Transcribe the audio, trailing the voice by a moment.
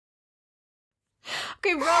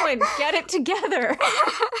Okay, Rowan, get it together.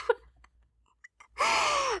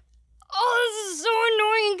 Oh, this is so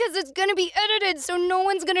annoying because it's going to be edited, so no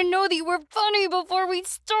one's going to know that you were funny before we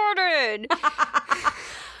started.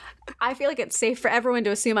 I feel like it's safe for everyone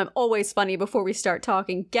to assume I'm always funny before we start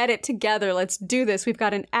talking. Get it together. Let's do this. We've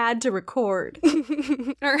got an ad to record.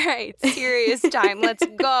 All right, serious time. Let's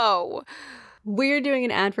go. We're doing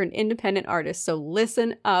an ad for an independent artist, so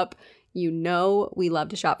listen up. You know we love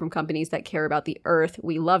to shop from companies that care about the earth.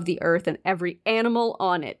 We love the earth and every animal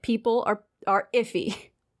on it. People are iffy.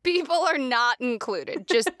 People are not included,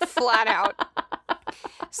 just flat out.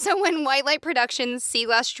 So when White Light Productions Sea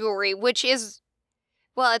Glass Jewelry, which is,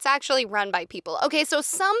 well, it's actually run by people. Okay, so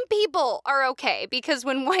some people are okay, because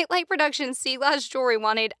when White Light Productions Sea Glass Jewelry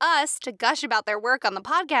wanted us to gush about their work on the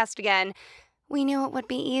podcast again, we knew it would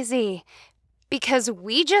be easy. Because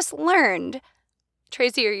we just learned,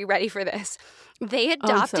 Tracy, are you ready for this? They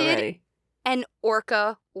adopted an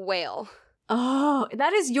orca whale. Oh,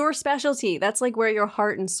 that is your specialty. That's like where your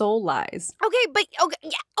heart and soul lies.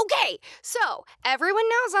 Okay. So everyone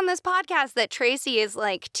knows on this podcast that Tracy is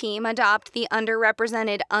like team adopt the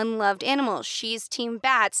underrepresented, unloved animals. She's team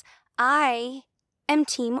bats. I am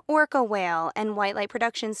team orca whale, and White Light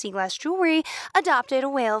Productions Sea Glass Jewelry adopted a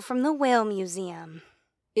whale from the Whale Museum.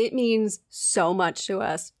 It means so much to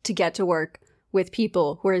us to get to work with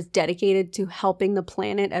people who are as dedicated to helping the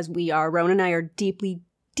planet as we are. Rowan and I are deeply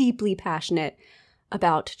passionate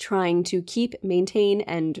about trying to keep, maintain,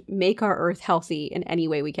 and make our Earth healthy in any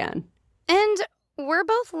way we can. And we're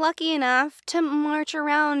both lucky enough to march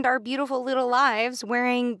around our beautiful little lives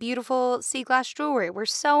wearing beautiful sea glass jewelry. We're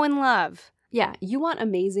so in love. Yeah, you want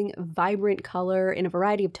amazing, vibrant color in a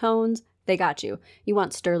variety of tones? They got you. You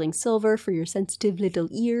want sterling silver for your sensitive little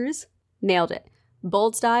ears? Nailed it.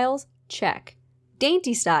 Bold styles? Check.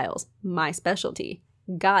 Dainty styles? My specialty.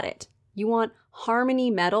 Got it. You want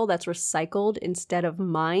harmony metal that's recycled instead of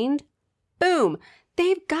mined? Boom!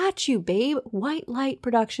 They've got you, babe. White Light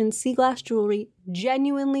Productions Sea Glass Jewelry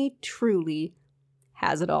genuinely, truly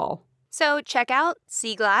has it all. So check out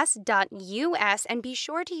seaglass.us and be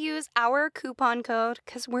sure to use our coupon code,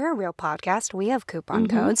 because we're a real podcast. We have coupon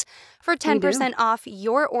codes, for 10% off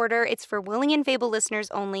your order. It's for Willing and Fable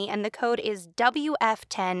listeners only, and the code is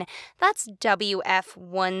WF10. That's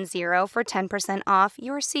WF10 for 10% off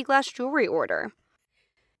your sea glass jewelry order.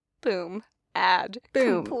 Boom. Ad.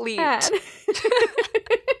 Boom. Complete. Ad.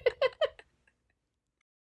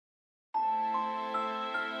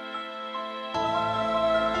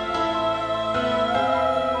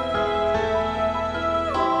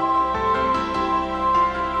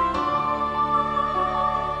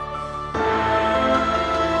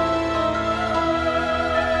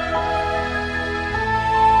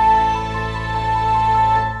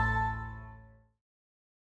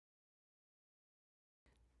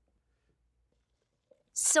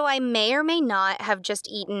 So I may or may not have just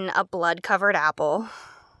eaten a blood-covered apple.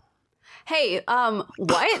 Hey,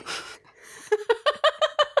 what?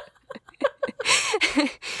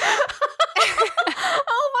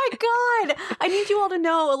 Oh my god! I need you all to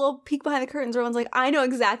know, a little peek behind the curtains. Everyone's like, I know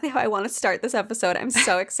exactly how I want to start this episode. I'm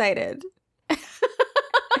so excited.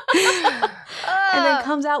 And then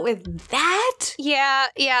comes out with that? Yeah.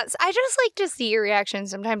 I just like to see your reaction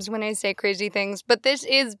sometimes when I say crazy things, but this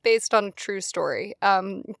is based on a true story.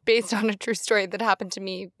 Based on a true story that happened to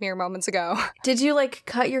me mere moments ago. Did you, like,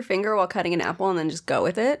 cut your finger while cutting an apple and then just go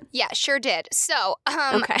with it? Yeah, sure did. So,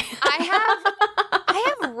 Okay.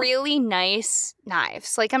 I have really nice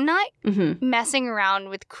knives. Like, I'm not messing around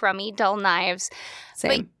with crummy, dull knives. Same.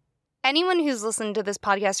 But anyone who's listened to this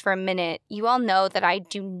podcast for a minute, you all know that I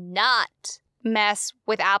do not mess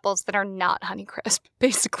with apples that are not Honeycrisp,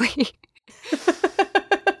 basically.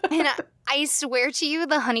 And I swear to you,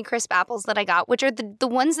 the Honeycrisp apples that I got, which are the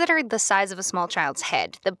ones that are the size of a small child's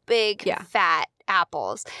head, the big, fat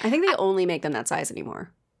apples. I think they only make them that size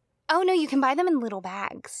anymore. Oh, no, you can buy them in little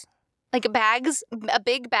bags. Like a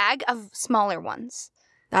big bag of smaller ones.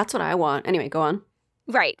 That's what I want. Anyway, go on.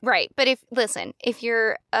 Right. But if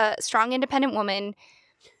you're a strong, independent woman,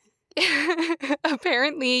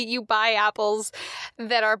 apparently you buy apples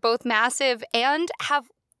that are both massive and have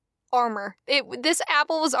armor. This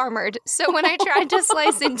apple was armored. So when I tried to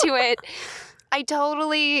slice into it, I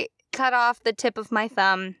totally cut off the tip of my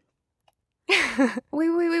thumb.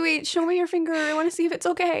 Wait. Show me your finger. I want to see if it's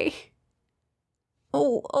okay.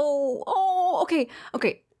 Oh, okay.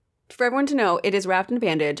 For everyone to know, it is wrapped in a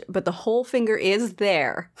bandage, but the whole finger is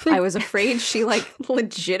there. I was afraid she, like,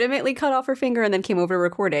 legitimately cut off her finger and then came over to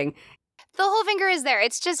recording. The whole finger is there.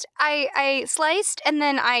 It's just I sliced and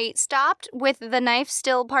then I stopped with the knife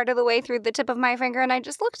still part of the way through the tip of my finger and I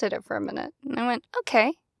just looked at it for a minute. And I went,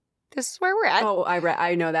 okay, this is where we're at. Oh,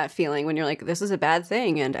 I know that feeling when you're like, this is a bad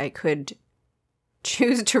thing and I could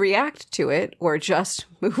choose to react to it or just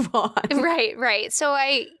move on. Right. So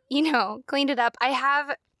I, cleaned it up. I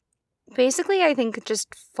have basically, I think,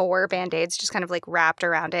 just 4 Band-Aids just kind of like wrapped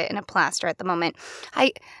around it in a plaster at the moment.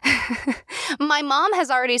 My mom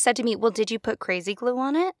has already said to me, well, did you put crazy glue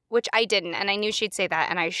on it? Which I didn't, and I knew she'd say that,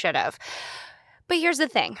 and I should have. But here's the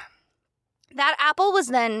thing. That apple was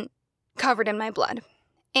then covered in my blood,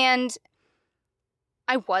 and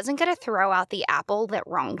I wasn't going to throw out the apple that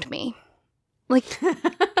wronged me. Like, you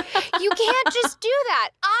can't just do that.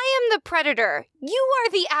 I am the predator. You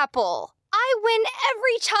are the apple. I win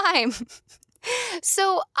every time.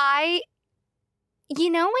 So when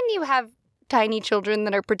you have tiny children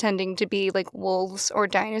that are pretending to be like wolves or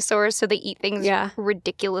dinosaurs, so they eat things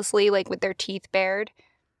ridiculously, like with their teeth bared.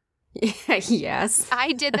 Yes.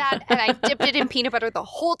 I did that and I dipped it in peanut butter the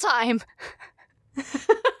whole time.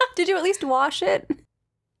 Did you at least wash it?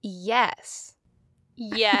 Yes.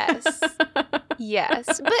 But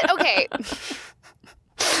okay.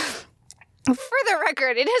 For the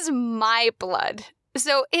record, it is my blood.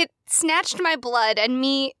 So it snatched my blood, and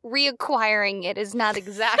me reacquiring it is not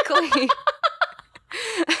exactly...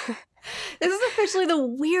 This is officially the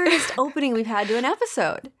weirdest opening we've had to an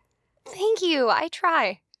episode. Thank you. I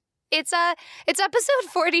try. It's episode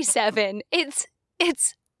 47.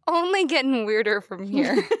 It's only getting weirder from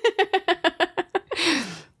here.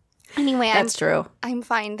 Anyway, that's true. I'm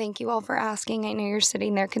fine. Thank you all for asking. I know you're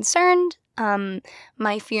sitting there concerned.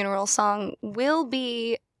 My funeral song will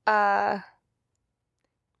be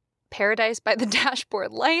Paradise by the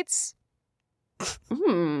Dashboard Lights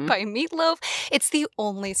by Meatloaf. It's the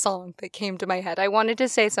only song that came to my head. I wanted to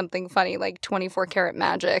say something funny like 24 Karat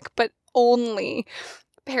Magic, but only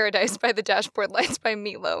Paradise by the Dashboard Lights by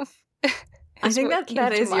Meatloaf. I think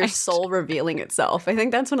that is your soul revealing itself. I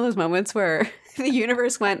think that's one of those moments where the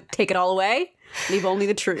universe went, take it all away, leave only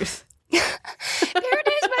the truth. Paradise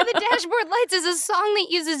by the Dashboard Lights is a song that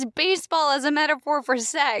uses baseball as a metaphor for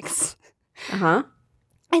sex. Uh-huh.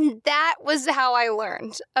 And that was how I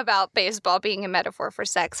learned about baseball being a metaphor for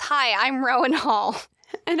sex. Hi, I'm Rowan Hall.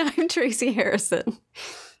 And I'm Tracy Harrison.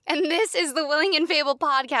 And this is the Willing and Fable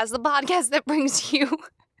podcast, the podcast that brings you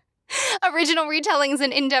original retellings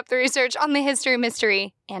and in-depth research on the history,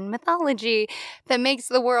 mystery, and mythology that makes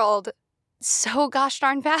the world so gosh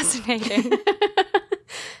darn fascinating.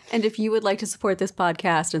 And if you would like to support this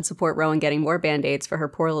podcast and support Rowan getting more Band-Aids for her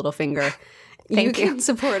poor little finger, you can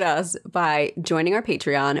support us by joining our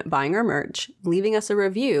Patreon, buying our merch, leaving us a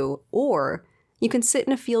review, or you can sit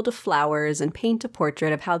in a field of flowers and paint a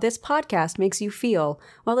portrait of how this podcast makes you feel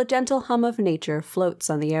while the gentle hum of nature floats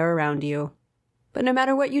on the air around you. But no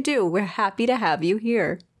matter what you do, we're happy to have you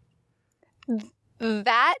here.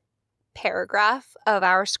 That paragraph of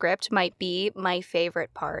our script might be my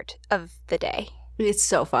favorite part of the day. It's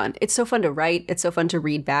so fun. It's so fun to write. It's so fun to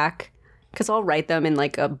read back. Because I'll write them in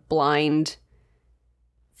like a blind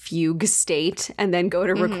fugue state and then go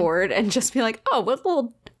to record and just be like, oh, what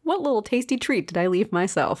little tasty treat did I leave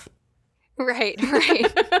myself? Right.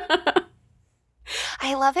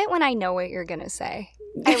 I love it when I know what you're going to say.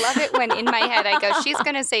 I love it when in my head I go, she's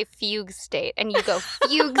going to say fugue state, and you go,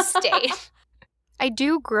 fugue state. I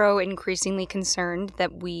do grow increasingly concerned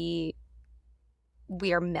that we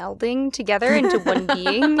are melding together into one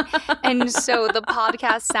being. And so the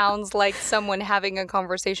podcast sounds like someone having a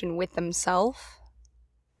conversation with themselves.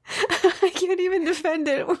 I can't even defend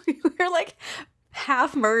it. We're like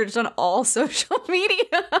half merged on all social media.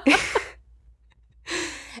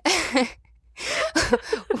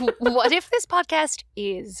 What if this podcast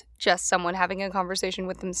is just someone having a conversation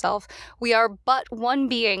with themselves? We are but one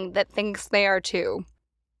being that thinks they are two.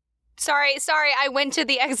 Sorry, I went to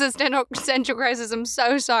the existential crisis. I'm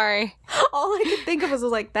so sorry. All I could think of was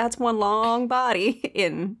like, that's one long body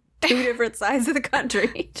in 2 different sides of the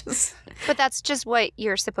country. But that's just what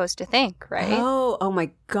you're supposed to think, right? Oh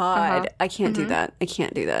my God. I can't do that. I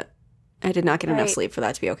can't do that. I did not get enough sleep for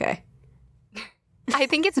that to be okay. I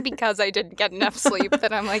think it's because I didn't get enough sleep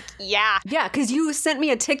that I'm like, yeah. Yeah, because you sent me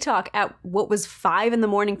a TikTok at what was 5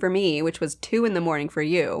 a.m. for me, which was 2 a.m. for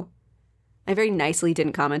you. I very nicely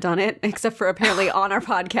didn't comment on it, except for apparently on our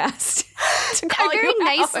podcast. I very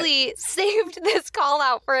nicely saved this call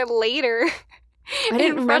out for later. I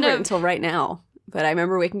didn't remember it until right now, but I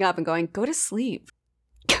remember waking up and going, go to sleep.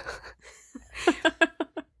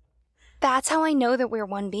 That's how I know that we're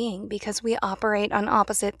one being, because we operate on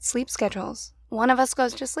opposite sleep schedules. One of us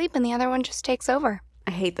goes to sleep and the other one just takes over.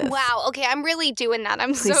 I hate this. Wow. Okay, I'm really doing that. I'm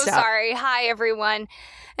Please so stop. sorry. Hi, everyone.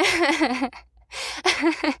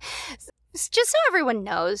 Just so everyone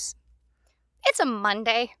knows, it's a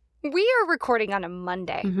Monday. We are recording on a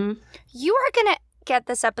Monday. Mm-hmm. You are going to get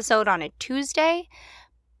this episode on a Tuesday,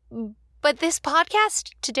 but this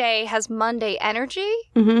podcast today has Monday energy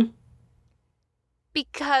Mm-hmm.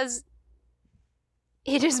 because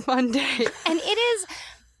it is Monday. And it is...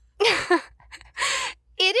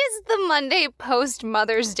 It is the Monday post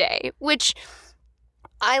Mother's Day, which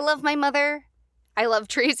I love my mother. I love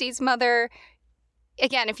Tracy's mother.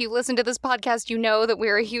 Again, if you listen to this podcast, you know that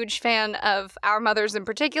we're a huge fan of our mothers in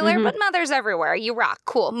particular, Mhm. but mothers everywhere. You rock.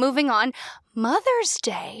 Cool. Moving on. Mother's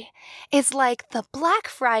Day is like the Black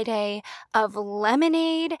Friday of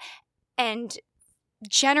lemonade and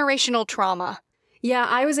generational trauma. Yeah,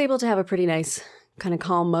 I was able to have a pretty nice kind of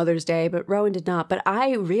calm Mother's Day, but Rowan did not. But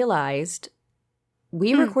I realized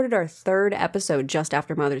we recorded our 3rd episode just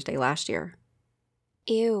after Mother's Day last year.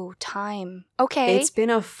 Ew, time. Okay. It's been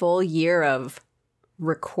a full year of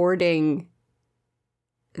recording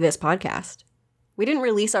this podcast. We didn't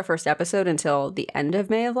release our first episode until the end of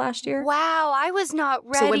May of last year. Wow, I was not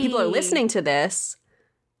ready. So when people are listening to this,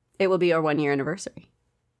 it will be our 1-year anniversary.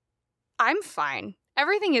 I'm fine.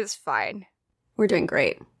 Everything is fine. We're doing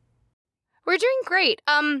great. We're doing great.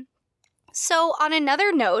 So on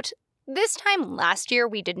another note, this time last year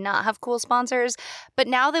we did not have cool sponsors, but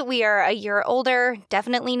now that we are a year older,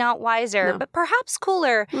 definitely not wiser, No. but perhaps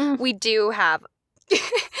cooler, Mm. we do have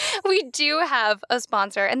a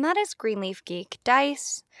sponsor, and that is Greenleaf Geek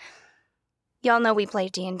Dice. Y'all know we play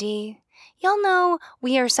D&D. Y'all know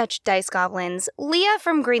we are such dice goblins. Leah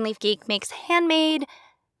from Greenleaf Geek makes handmade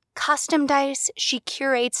custom dice. She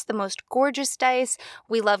curates the most gorgeous dice.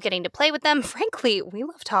 We love getting to play with them. Frankly, we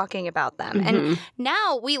love talking about them. And Mhm.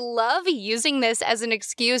 now we love using this as an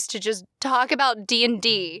excuse to just talk about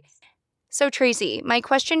D&D. So Tracy, my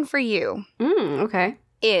question for you Okay.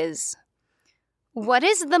 is, what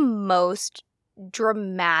is the most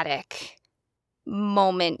dramatic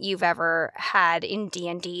moment you've ever had in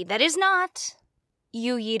D&D that is not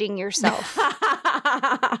you yeeting yourself?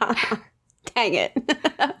 Dang it.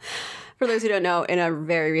 For those who don't know, in a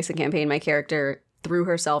very recent campaign, my character threw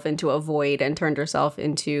herself into a void and turned herself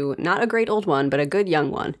into not a great old one, but a good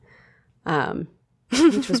young one,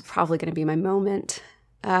 which was probably going to be my moment.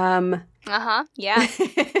 Yeah.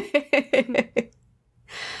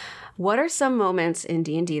 What are some moments in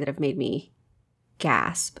D&D that have made me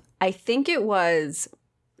gasp? I think it was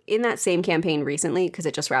in that same campaign recently, because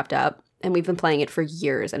it just wrapped up, and we've been playing it for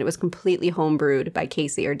years, and it was completely homebrewed by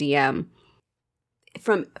Casey, our DM.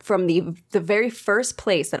 From the very first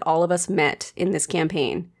place that all of us met in this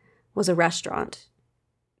campaign was a restaurant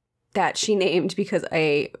that she named because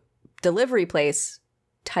a delivery place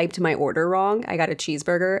typed my order wrong. I got a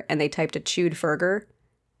cheeseburger, and they typed a chewed burger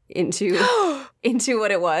into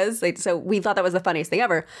what it was. So we thought that was the funniest thing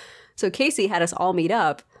ever. So Casey had us all meet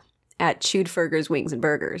up at Chewed Fergers, Wings, and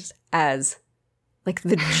Burgers as like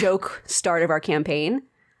the joke start of our campaign.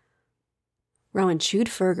 Rowan, Chewed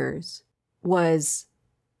Fergers was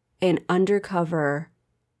an undercover,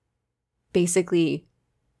 basically,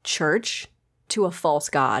 church to a false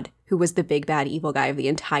god who was the big bad evil guy of the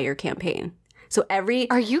entire campaign. So Are you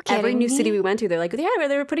kidding every new me? city we went to, they're like, yeah,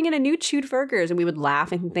 they were putting in a new Chewed Fergers, and we would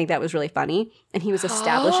laugh and think that was really funny. And he was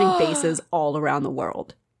establishing bases all around the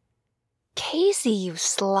world. Casey, you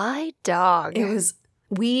sly dog.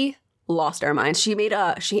 We lost our minds. She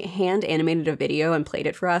hand animated a video and played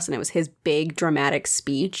it for us, and it was his big dramatic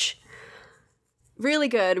speech. Really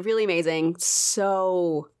good, really amazing.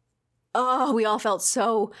 We all felt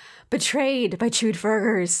so betrayed by Chewed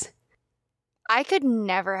Fergers. I could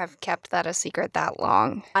never have kept that a secret that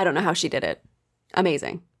long. I don't know how she did it.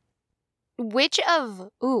 Amazing. Which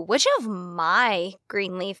of my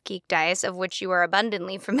Greenleaf Geek dice, of which you are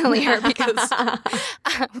abundantly familiar because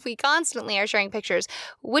we constantly are sharing pictures,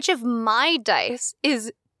 which of my dice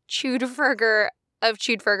is Chewed Ferger of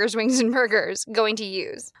Chewed Fergers, Wings, and Burgers going to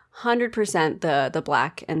use? 100% the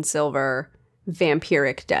black and silver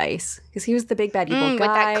vampiric dice, because he was the big bad evil guy. With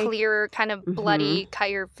that clear, kind of bloody,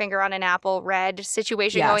 cut your finger on an apple red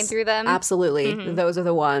situation Yes, going through them. Absolutely. Mhm. Those are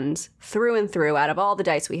the ones through and through. Out of all the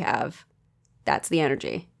dice we have, that's the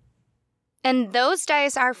energy. And those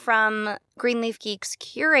dice are from Greenleaf Geek's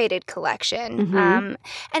curated collection. Mhm.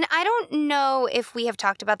 And I don't know if we have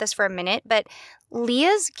talked about this for a minute, but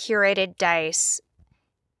Leah's curated dice,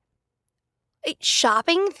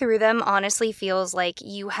 shopping through them honestly feels like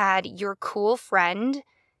you had your cool friend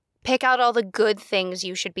pick out all the good things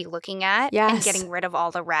you should be looking at and getting rid of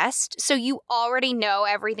all the rest. So you already know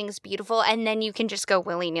everything's beautiful, and then you can just go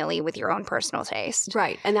willy-nilly with your own personal taste.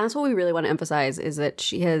 Right. And that's what we really want to emphasize is that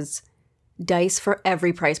she has dice for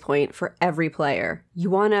every price point, for every player. You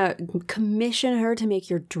want to commission her to make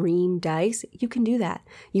your dream dice? You can do that.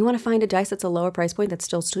 You want to find a dice that's a lower price point that's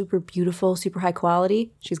still super beautiful, super high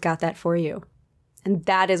quality? She's got that for you. And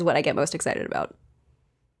that is what I get most excited about.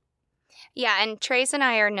 Yeah, and Trace and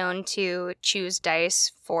I are known to choose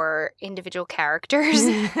dice for individual characters.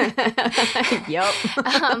 Yep.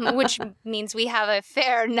 Which means we have a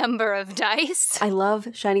fair number of dice. I love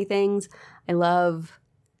shiny things. I love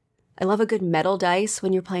a good metal dice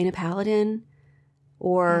when you're playing a paladin.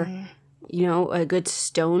 Or, you know, a good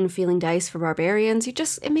stone feeling dice for barbarians.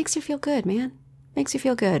 It makes you feel good, man. Makes you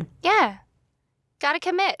feel good. Yeah. Gotta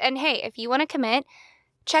commit. And hey, if you want to commit,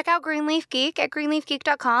 check out Greenleaf Geek at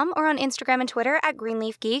greenleafgeek.com or on Instagram and Twitter at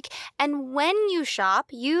greenleafgeek. And when you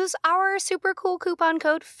shop, use our super cool coupon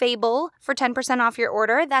code FABLE for 10% off your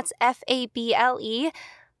order. That's FABLE.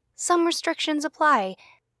 Some restrictions apply.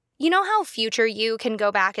 You know how future you can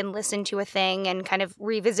go back and listen to a thing and kind of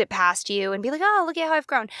revisit past you and be like, oh, look at how I've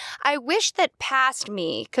grown. I wish that past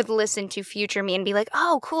me could listen to future me and be like,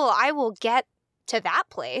 oh, cool, I will get to that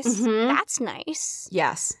place. Mm-hmm. That's nice.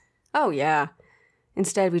 Yes. Oh, yeah.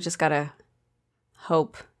 Instead, we just gotta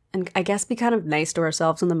hope and I guess be kind of nice to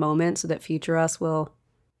ourselves in the moment so that future us will,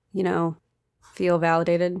 you know, feel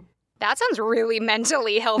validated. That sounds really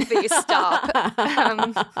mentally healthy. Stop.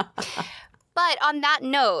 But on that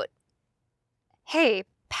note, hey,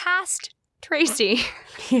 past Tracy,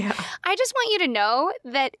 yeah. I just want you to know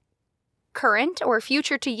that current or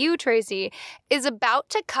future to you, Tracy, is about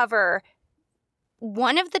to cover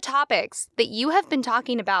one of the topics that you have been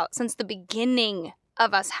talking about since the beginning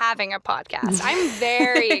of us having a podcast. I'm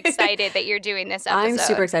very excited that you're doing this episode. I'm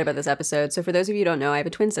super excited about this episode. So for those of you who don't know, I have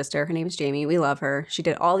a twin sister. Her name is Jamie. We love her. She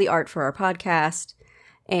did all the art for our podcast.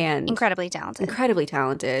 And incredibly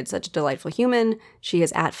talented. Such a delightful human. She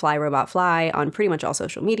is at FlyRobotFly on pretty much all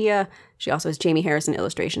social media. She also has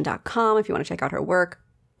JamieHarrisonIllustration.com if you want to check out her work.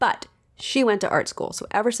 But she went to art school. So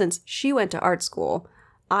ever since she went to art school,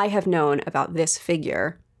 I have known about this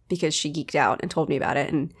figure because she geeked out and told me about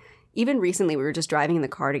it. And even recently, we were just driving in the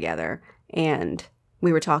car together and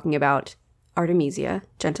we were talking about Artemisia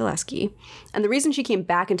Gentileschi. And the reason she came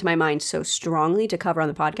back into my mind so strongly to cover on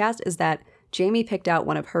the podcast is that Jamie picked out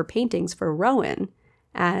one of her paintings for Rowan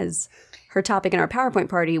as her topic in our PowerPoint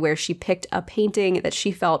party, where she picked a painting that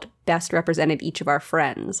she felt best represented each of our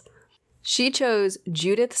friends. She chose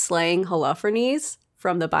Judith slaying Holofernes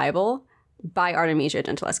from the Bible by Artemisia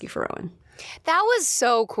Gentileschi for Rowan. That was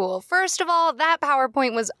so cool. First of all, that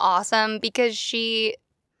PowerPoint was awesome because she,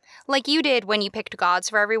 like you did when you picked gods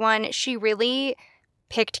for everyone, she really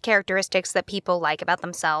picked characteristics that people like about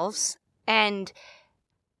themselves. And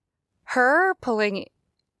her pulling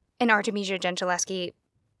an Artemisia Gentileschi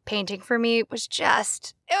painting for me was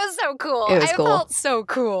just, it was so cool. It was cool. Felt so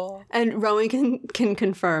cool. And Rowan can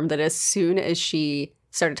confirm that as soon as she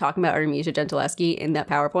started talking about Artemisia Gentileschi in that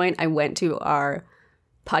PowerPoint, I went to our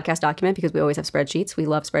podcast document because we always have spreadsheets. We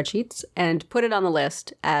love spreadsheets, and put it on the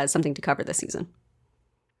list as something to cover this season.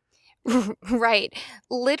 Right.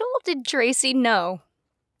 Little did Tracy know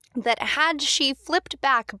that had she flipped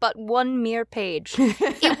back but one mere page,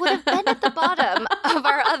 it would have been at the bottom of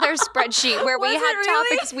our other spreadsheet where we had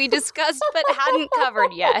topics we discussed but hadn't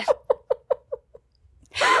covered yet.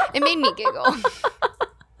 It made me giggle.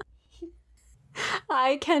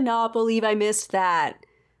 I cannot believe I missed that.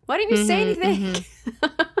 Why didn't you say anything?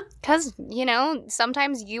 Because, you know,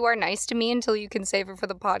 sometimes you are nice to me until you can save it for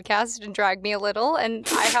the podcast and drag me a little, and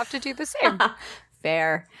I have to do the same.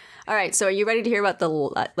 Fair. All right, so are you ready to hear about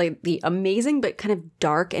the amazing but kind of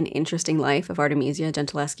dark and interesting life of Artemisia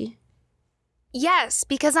Gentileschi? Yes,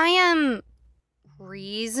 because I am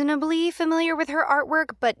reasonably familiar with her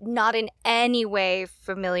artwork, but not in any way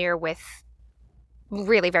familiar with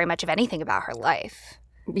really very much of anything about her life.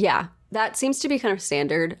 Yeah, that seems to be kind of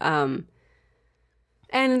standard. And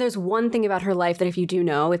there's one thing about her life that if you do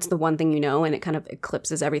know, it's the one thing you know, and it kind of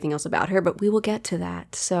eclipses everything else about her, but we will get to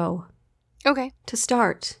that. So, okay. To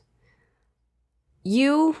start,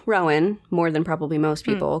 you, Rowan, more than probably most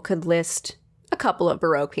people, could list a couple of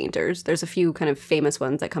Baroque painters. There's a few kind of famous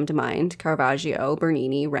ones that come to mind: Caravaggio,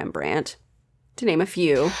 Bernini, Rembrandt, to name a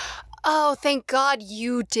few. Oh, thank God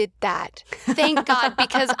you did that. Thank God,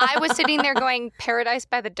 because I was sitting there going, Paradise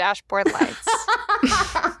by the Dashboard Lights.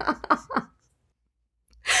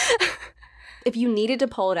 If you needed to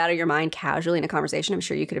pull it out of your mind casually in a conversation, I'm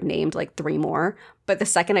sure you could have named like 3 more. But the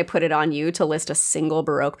second I put it on you to list a single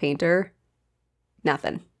Baroque painter,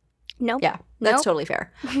 nothing. Nope. Yeah, that's Nope. totally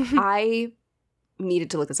fair. I needed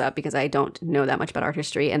to look this up because I don't know that much about art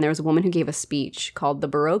history. And there was a woman who gave a speech called The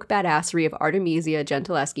Baroque Badassery of Artemisia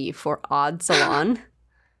Gentileschi for Odd Salon.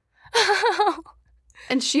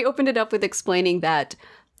 And she opened it up with explaining that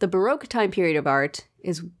the Baroque time period of art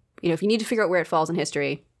is, if you need to figure out where it falls in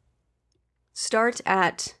history, start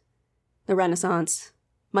at the Renaissance,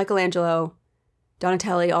 Michelangelo,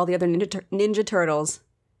 Donatelli, all the other Ninja Turtles.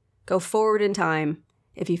 Go forward in time.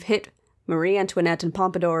 If you've hit Marie Antoinette and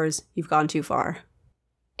Pompadours, you've gone too far.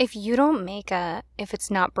 If you don't make a "if it's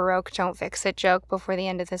not Baroque, don't fix it" joke before the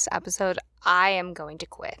end of this episode, I am going to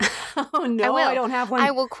quit. Oh, no, I don't have one.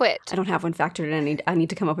 I will quit. I don't have one factored in. I need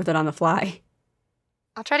to come up with it on the fly.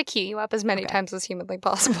 I'll try to cue you up as many times as humanly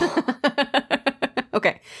possible.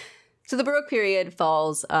 Okay. So the Baroque period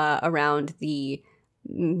falls around the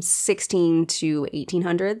 16 to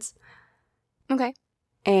 1800s. Okay.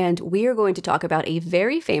 And we are going to talk about a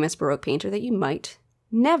very famous Baroque painter that you might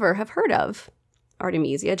never have heard of,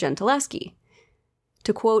 Artemisia Gentileschi.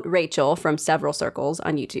 To quote Rachel from several circles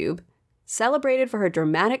on YouTube, celebrated for her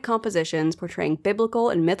dramatic compositions portraying biblical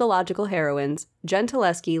and mythological heroines,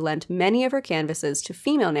 Gentileschi lent many of her canvases to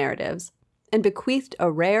female narratives and bequeathed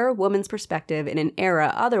a rare woman's perspective in an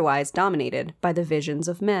era otherwise dominated by the visions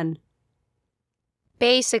of men.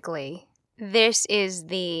 Basically, this is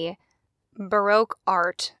the Baroque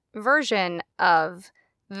art version of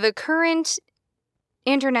the current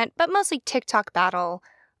internet, but mostly TikTok battle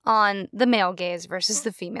on the male gaze versus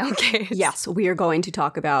the female gaze. Yes, we are going to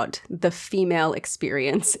talk about the female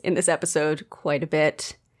experience in this episode quite a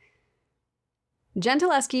bit.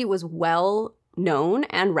 Gentileschi was well known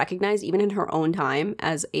and recognized even in her own time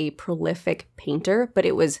as a prolific painter, but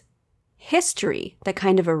it was history that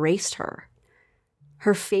kind of erased her.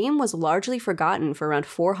 Her fame was largely forgotten for around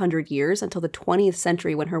 400 years until the 20th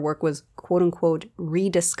century when her work was quote-unquote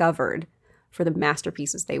rediscovered for the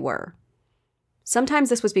masterpieces they were. Sometimes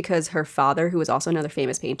this was because her father, who was also another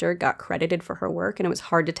famous painter, got credited for her work, and it was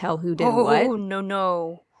hard to tell who did what. Oh,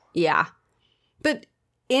 no. Yeah. But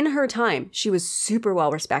in her time, she was super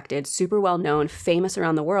well respected, super well known, famous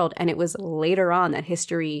around the world, and it was later on that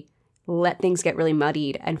history let things get really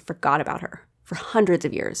muddied and forgot about her for hundreds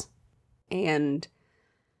of years. And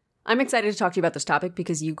I'm excited to talk to you about this topic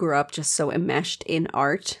because you grew up just so enmeshed in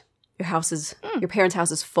art. Your parents'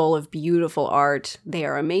 house is full of beautiful art. They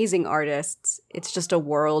are amazing artists. It's just a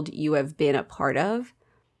world you have been a part of.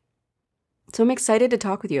 So I'm excited to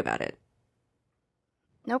talk with you about it.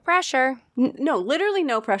 No pressure. No, literally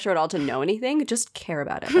no pressure at all to know anything. Just care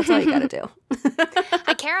about it. That's all you gotta do.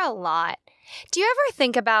 I care a lot. Do you ever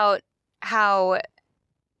think about how,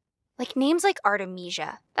 names like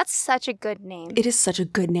Artemisia, that's such a good name. It is such a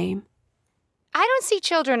good name. I don't see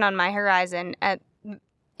children on my horizon,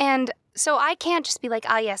 and so I can't just be like,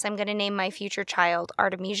 yes, I'm going to name my future child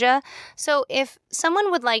Artemisia. So if someone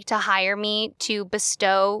would like to hire me to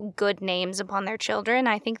bestow good names upon their children,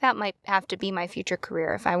 I think that might have to be my future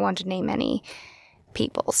career if I want to name any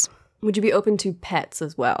peoples. Would you be open to pets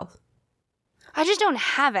as well? I just don't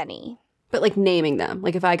have any. But naming them.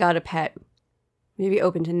 If I got a pet, would you be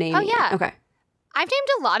open to naming yeah. it? Okay. I've named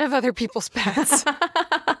a lot of other people's pets.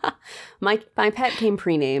 My pet came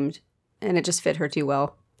pre-named, and it just fit her too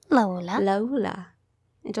well. Lola.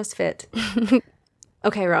 It just fit.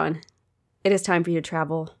 Okay, Rowan. It is time for you to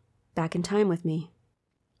travel back in time with me.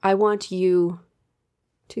 I want you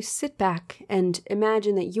to sit back and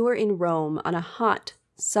imagine that you're in Rome on a hot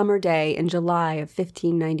summer day in July of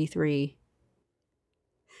 1593.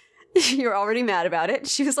 You're already mad about it.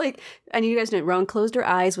 She was like, I need you guys to know, Rowan closed her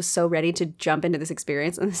eyes, was so ready to jump into this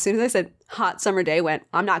experience. And as soon as I said hot summer day,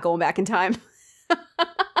 I'm not going back in time.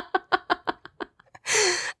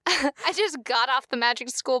 I just got off the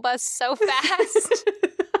magic school bus so fast.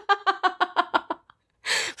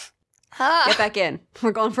 Get back in.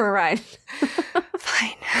 We're going for a ride.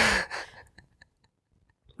 Fine.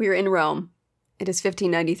 We are in Rome. It is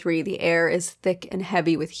 1593. The air is thick and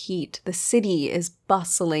heavy with heat. The city is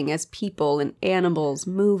bustling as people and animals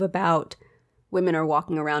move about. Women are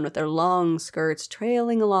walking around with their long skirts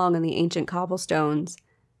trailing along on the ancient cobblestones.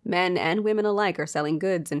 Men and women alike are selling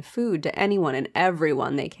goods and food to anyone and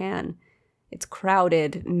everyone they can. It's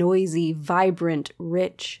crowded, noisy, vibrant,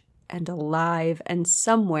 rich, and alive, and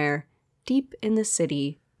somewhere, deep in the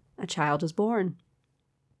city, a child is born.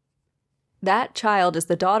 That child is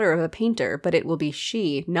the daughter of a painter, but it will be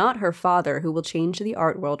she, not her father, who will change the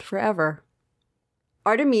art world forever.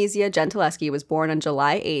 Artemisia Gentileschi was born on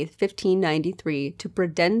July 8, 1593, to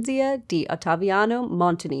Prudensia di Ottaviano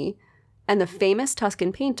Montini and the famous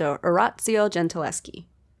Tuscan painter Orazio Gentileschi.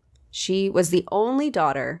 She was the only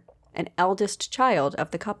daughter and eldest child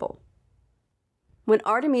of the couple. When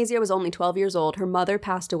Artemisia was only 12 years old, her mother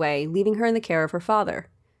passed away, leaving her in the care of her father.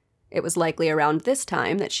 It was likely around this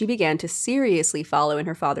time that she began to seriously follow in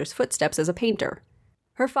her father's footsteps as a painter.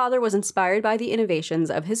 Her father was inspired by the innovations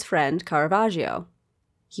of his friend Caravaggio.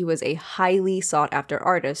 He was a highly sought-after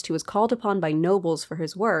artist who was called upon by nobles for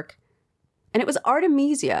his work, and it was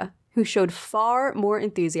Artemisia who showed far more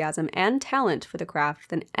enthusiasm and talent for the craft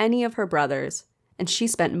than any of her brothers, and she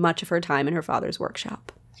spent much of her time in her father's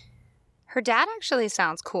workshop. Her dad actually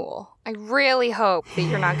sounds cool. I really hope that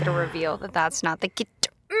you're not going to reveal that that's not the guitar.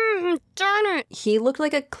 Darn it. He looked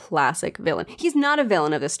like a classic villain. He's not a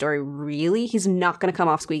villain of this story, really. He's not going to come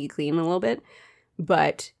off squeaky clean in a little bit,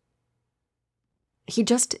 but he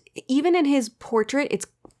just, even in his portrait, it's,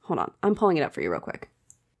 hold on, I'm pulling it up for you real quick.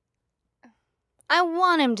 I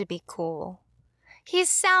want him to be cool. He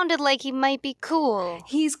sounded like he might be cool.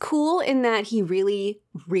 He's cool in that he really,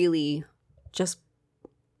 really just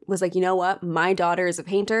was like, you know what? My daughter is a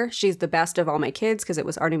painter. She's the best of all my kids, because it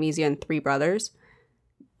was Artemisia and 3 brothers.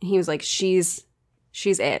 He was like, she's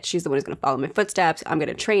it. She's the one who's going to follow my footsteps. I'm going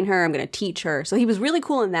to train her. I'm going to teach her. So he was really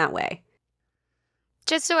cool in that way.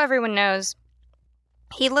 Just so everyone knows,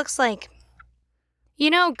 he looks like, you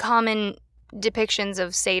know, common depictions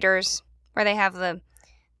of satyrs where they have the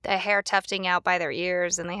hair tufting out by their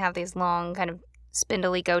ears and they have these long kind of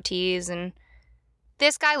spindly goatees. And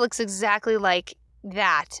this guy looks exactly like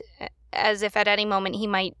that, as if at any moment he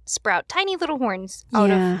might sprout tiny little horns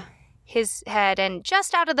out of his head, and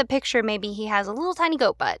just out of the picture maybe he has a little tiny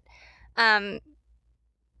goat butt,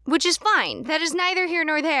 which is fine. That is neither here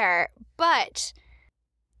nor there, but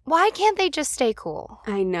why can't they just stay cool?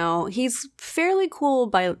 I know. He's fairly cool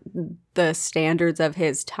by the standards of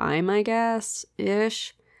his time, I guess,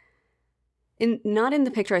 ish. Not in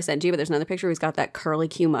the picture I sent you, but there's another picture where he's got that curly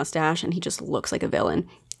Q mustache and he just looks like a villain.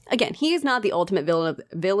 Again, he is not the ultimate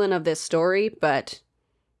villain of this story, but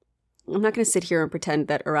I'm not going to sit here and pretend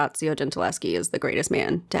that Orazio Gentileschi is the greatest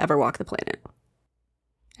man to ever walk the planet.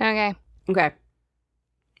 Okay.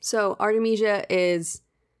 So Artemisia is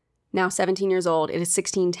now 17 years old. It is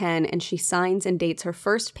 1610, and she signs and dates her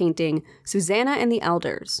first painting, Susanna and the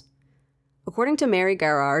Elders. According to Mary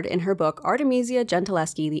Gerard, in her book Artemisia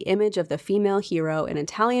Gentileschi, The Image of the Female Hero in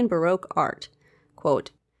Italian Baroque Art,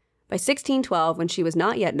 quote, by 1612, when she was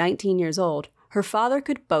not yet 19 years old, her father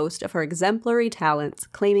could boast of her exemplary talents,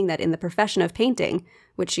 claiming that in the profession of painting,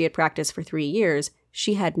 which she had practiced for 3 years,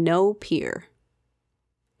 she had no peer.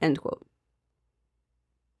 End quote.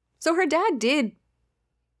 So her dad did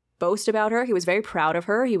boast about her. He was very proud of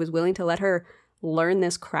her. He was willing to let her learn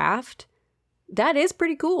this craft. That is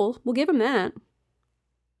pretty cool. We'll give him that.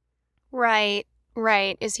 Right.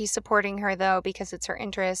 Is he supporting her, though, because it's her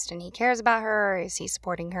interest and he cares about her? Or is he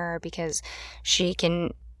supporting her because she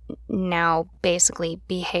can now basically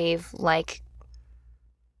behave like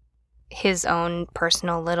his own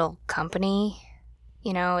personal little company?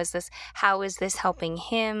 You know, how is this helping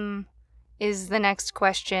him? Is the next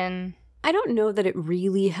question. I don't know that it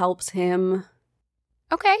really helps him.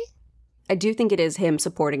 Okay. I do think it is him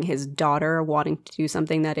supporting his daughter, wanting to do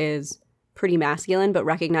something that is pretty masculine, but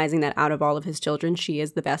recognizing that out of all of his children, she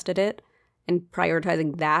is the best at it, and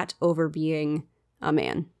prioritizing that over being a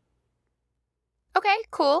man. Okay,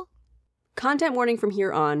 cool. Content warning from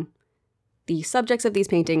here on. The subjects of these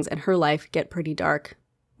paintings and her life get pretty dark.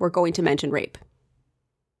 We're going to mention rape.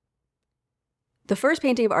 The first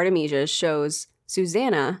painting of Artemisia shows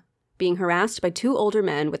Susanna being harassed by 2 older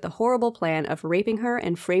men with the horrible plan of raping her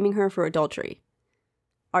and framing her for adultery.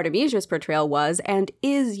 Artemisia's portrayal was and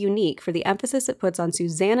is unique for the emphasis it puts on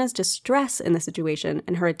Susanna's distress in the situation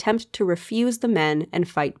and her attempt to refuse the men and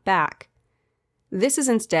fight back. This is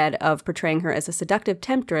instead of portraying her as a seductive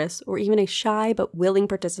temptress or even a shy but willing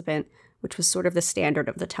participant, which was sort of the standard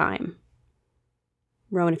of the time.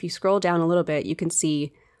 Rowan, if you scroll down a little bit, you can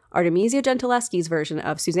see Artemisia Gentileschi's version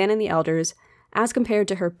of Susanna and the Elders as compared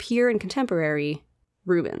to her peer and contemporary,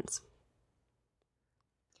 Rubens.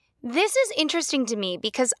 This is interesting to me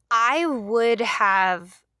because I would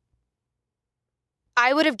have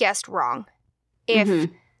guessed wrong if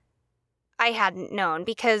I hadn't known,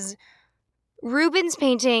 because Rubens'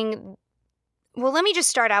 painting, well, let me just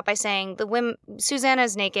start out by saying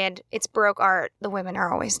Susanna's naked. It's Baroque art. The women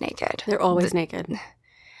are always naked. They're always naked.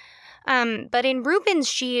 But in Rubens,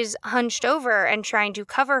 she's hunched over and trying to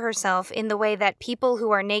cover herself in the way that people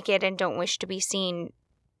who are naked and don't wish to be seen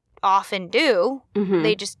often do. Mm-hmm.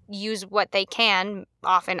 They just use what they can,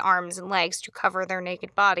 often arms and legs, to cover their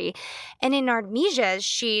naked body. And in Artemisia,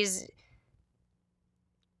 she's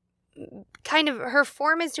kind of, her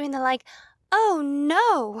form is doing the like, oh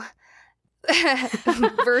no,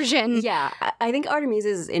 version. Yeah, I think Artemisia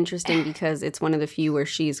is interesting because it's one of the few where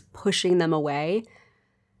she's pushing them away.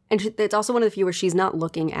 And it's also one of the few where she's not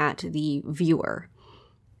looking at the viewer.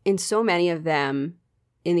 In so many of them,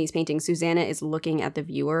 in these paintings, Susanna is looking at the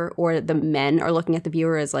viewer, or the men are looking at the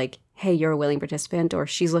viewer as like, hey, you're a willing participant, or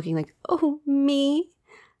she's looking like, oh, me?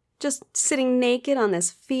 Just sitting naked on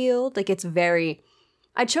this field. Like, it's very...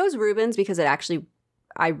 I chose Rubens because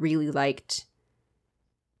I really liked,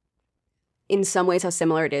 in some ways, how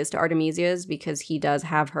similar it is to Artemisia's, because he does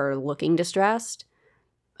have her looking distressed.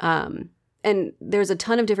 And there's a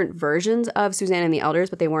ton of different versions of Susanna and the Elders,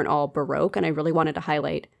 but they weren't all Baroque, and I really wanted to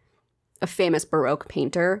highlight a famous Baroque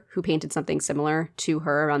painter who painted something similar to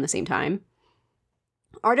her around the same time.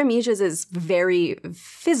 Artemisia's is very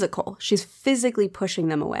physical. She's physically pushing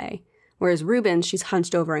them away, whereas Rubens, she's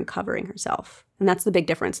hunched over and covering herself. And that's the big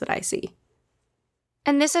difference that I see.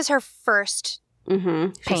 And this is her first She's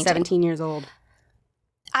painting. 17 years old.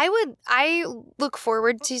 I look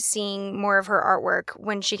forward to seeing more of her artwork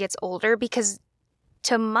when she gets older, because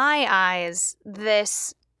to my eyes,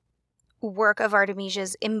 this work of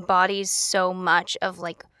Artemisia's embodies so much of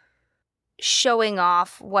like showing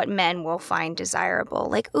off what men will find desirable.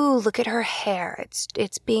 Like, ooh, look at her hair.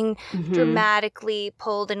 It's being dramatically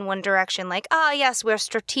pulled in one direction. Like, yes, we're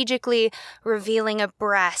strategically revealing a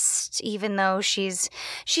breast, even though she's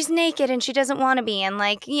naked and she doesn't want to be. And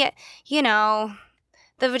like, yeah, you know,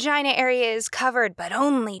 the vagina area is covered, but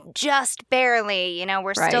only just barely. You know,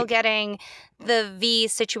 we're still getting the V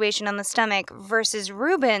situation on the stomach. Versus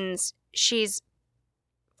Rubens, she's,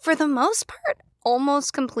 for the most part,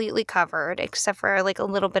 almost completely covered, except for like a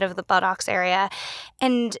little bit of the buttocks area.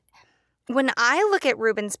 And when I look at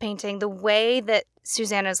Rubens' painting, the way that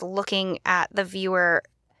Susanna's looking at the viewer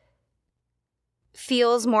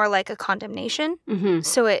feels more like a condemnation.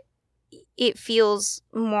 So it feels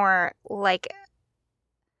more like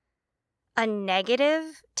a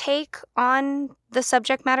negative take on the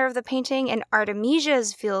subject matter of the painting, and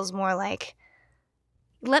Artemisia's feels more like,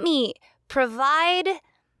 let me provide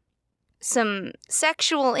some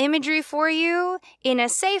sexual imagery for you in a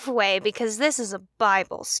safe way, because this is a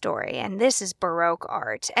Bible story and this is Baroque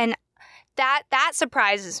art. And that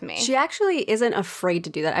surprises me. She actually isn't afraid to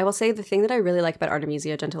do that. I will say the thing that I really like about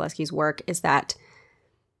Artemisia Gentileschi's work is that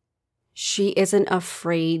she isn't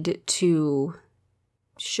afraid to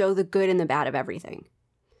show the good and the bad of everything.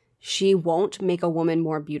 She won't make a woman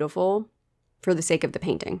more beautiful for the sake of the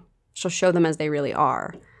painting. She'll show them as they really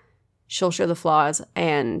are. She'll show the flaws,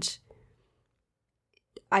 and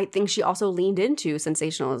I think she also leaned into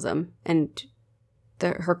sensationalism, and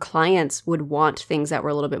her clients would want things that were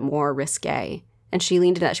a little bit more risque, and she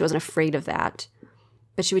leaned into that. She wasn't afraid of that,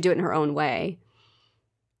 but she would do it in her own way.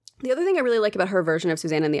 The other thing I really like about her version of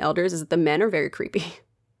Susanna and the Elders is that the men are very creepy.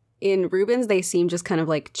 In Rubens, they seem just kind of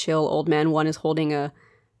like chill old men. One is holding a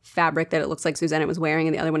fabric that it looks like Susanna was wearing,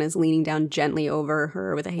 and the other one is leaning down gently over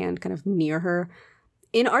her with a hand kind of near her.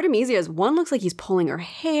 In Artemisia's, one looks like he's pulling her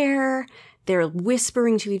hair. They're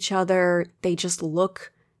whispering to each other. They just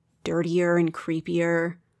look dirtier and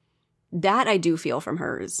creepier. That I do feel from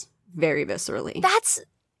hers very viscerally. That's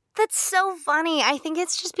so funny. I think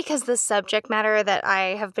it's just because the subject matter that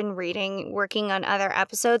I have been reading, working on other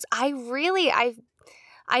episodes, I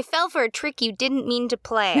fell for a trick you didn't mean to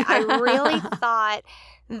play. I really thought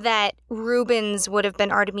that Rubens would have been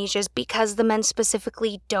Artemisia's because the men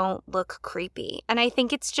specifically don't look creepy. And I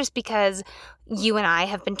think it's just because you and I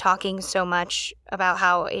have been talking so much about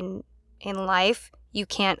how in life you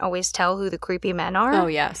can't always tell who the creepy men are. Oh,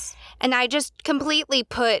 yes. And I just completely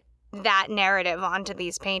put that narrative onto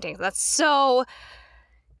these paintings. That's so...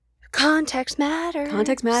 Context matters.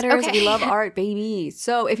 Context matters. Okay. We love art, baby.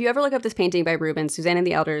 So if you ever look up this painting by Rubens, Susanna and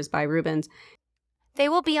the Elders by Rubens, they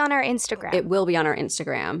will be on our Instagram. It will be on our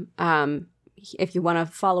Instagram. If you want to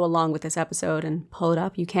follow along with this episode and pull it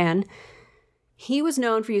up, you can. He was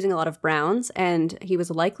known for using a lot of browns, and he was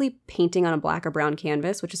likely painting on a black or brown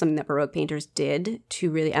canvas, which is something that Baroque painters did to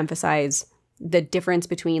really emphasize the difference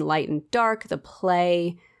between light and dark, the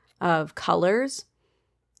play of colors.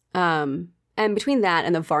 And between that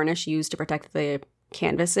and the varnish used to protect the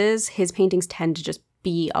canvases, his paintings tend to just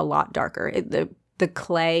be a lot darker. The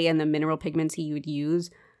clay and the mineral pigments he would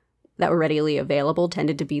use that were readily available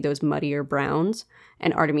tended to be those muddier browns.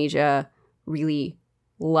 And Artemisia really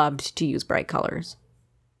loved to use bright colors.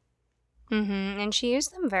 And she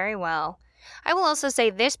used them very well. I will also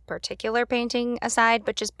say, this particular painting aside,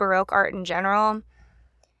 but just Baroque art in general,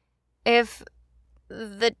 if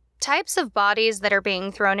the types of bodies that are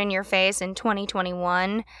being thrown in your face in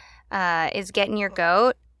 2021 is getting your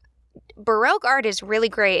goat, Baroque art is really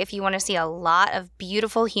great if you want to see a lot of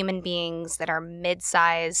beautiful human beings that are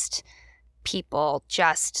mid-sized people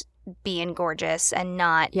just being gorgeous and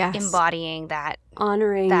not embodying that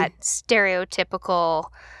honoring that stereotypical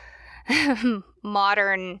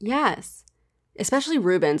modern. Yes. Especially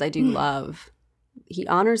Rubens, I do love. He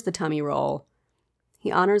honors the tummy roll.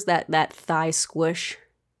 He honors that thigh squish.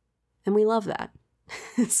 And we love that.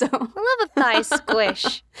 So I love a thigh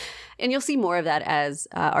squish. And you'll see more of that as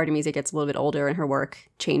Artemisia gets a little bit older and her work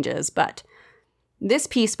changes. But this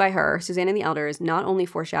piece by her, Susanna the Elders, not only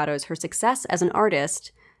foreshadows her success as an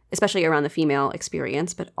artist, especially around the female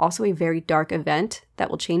experience, but also a very dark event that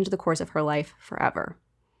will change the course of her life forever.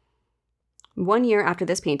 1 year after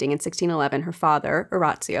this painting, in 1611, her father,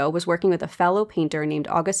 Orazio, was working with a fellow painter named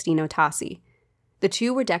Agostino Tassi. The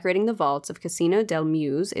two were decorating the vaults of Casino del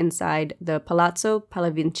Muse inside the Palazzo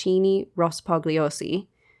Pallavicini Rospogliosi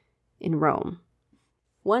in Rome.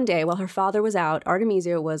 One day, while her father was out,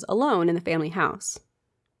 Artemisia was alone in the family house.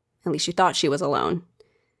 At least she thought she was alone,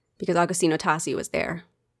 because Agostino Tassi was there.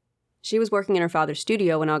 She was working in her father's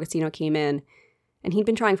studio when Agostino came in, and he'd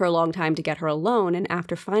been trying for a long time to get her alone, and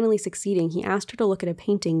after finally succeeding, he asked her to look at a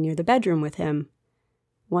painting near the bedroom with him.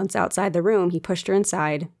 Once outside the room, he pushed her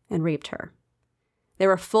inside and raped her.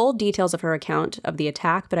 There are full details of her account of the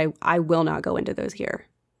attack, but I will not go into those here.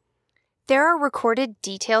 There are recorded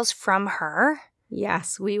details from her?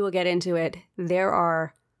 Yes, we will get into it. There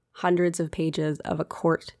are hundreds of pages of a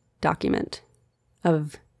court document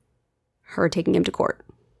of her taking him to court.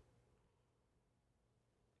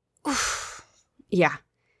 Oof. Yeah.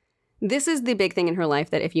 This is the big thing in her life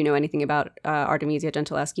that if you know anything about Artemisia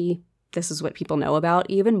Gentileschi, this is what people know about,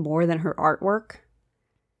 even more than her artwork.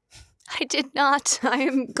 I did not. I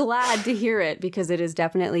am glad to hear it because it is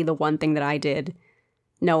definitely the one thing that I did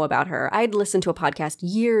know about her. I'd listened to a podcast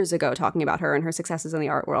years ago talking about her and her successes in the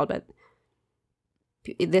art world, but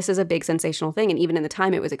this is a big sensational thing. And even in the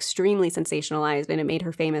time, it was extremely sensationalized and it made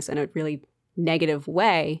her famous in a really negative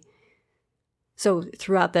way. So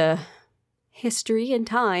throughout the history and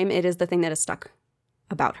time, it is the thing that is stuck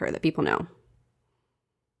about her that people know.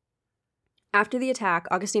 After the attack,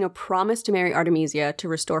 Agostino promised to marry Artemisia to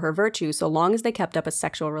restore her virtue so long as they kept up a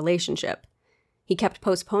sexual relationship. He kept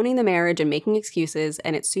postponing the marriage and making excuses,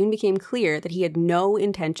 and it soon became clear that he had no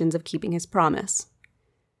intentions of keeping his promise.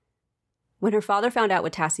 When her father found out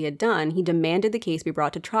what Tassi had done, he demanded the case be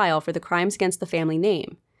brought to trial for the crimes against the family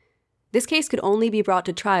name. This case could only be brought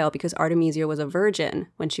to trial because Artemisia was a virgin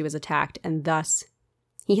when she was attacked, and thus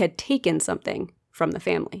he had taken something from the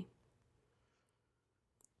family.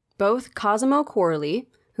 Both Cosimo Quarli,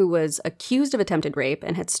 who was accused of attempted rape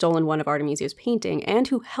and had stolen one of Artemisia's painting, and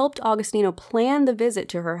who helped Agostino plan the visit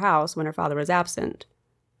to her house when her father was absent,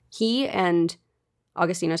 he and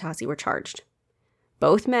Agostino Tassi were charged.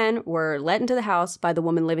 Both men were let into the house by the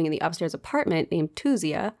woman living in the upstairs apartment named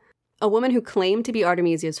Tuzia, a woman who claimed to be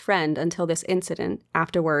Artemisia's friend until this incident.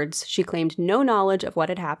 Afterwards, she claimed no knowledge of what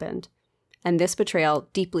had happened, and this betrayal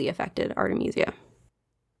deeply affected Artemisia.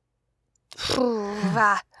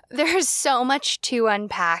 There's so much to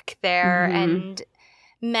unpack there, and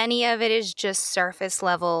many of it is just surface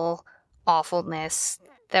level awfulness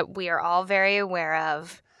that we are all very aware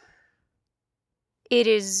of. It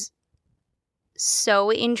is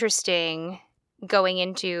so interesting going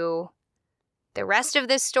into the rest of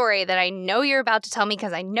this story that I know you're about to tell me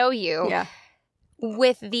because I know you. Yeah.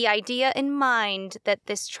 With the idea in mind that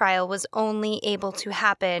this trial was only able to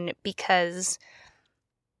happen because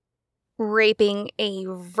raping a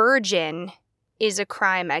virgin is a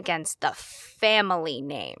crime against the family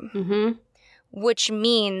name, which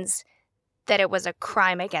means that it was a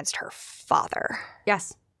crime against her father.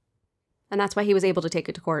 Yes. And that's why he was able to take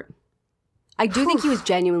it to court. I do think he was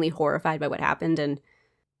genuinely horrified by what happened. And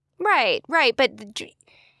Right. But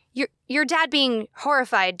your dad being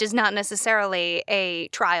horrified does not necessarily a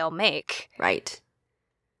trial make. Right.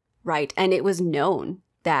 And it was known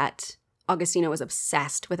that Agostino was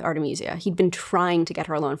obsessed with Artemisia. He'd been trying to get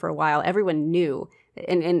her alone for a while. Everyone knew.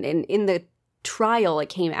 And in the trial, it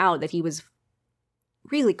came out that he was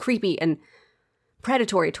really creepy and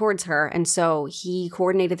predatory towards her. And so he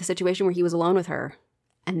coordinated the situation where he was alone with her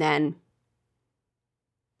and then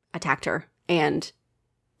attacked her. And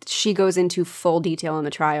she goes into full detail in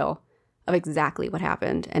the trial of exactly what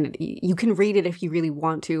happened. And you can read it if you really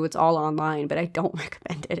want to. It's all online, but I don't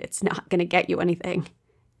recommend it. It's not going to get you anything.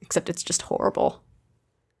 Except it's just horrible.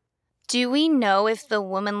 Do we know if the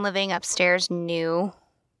woman living upstairs knew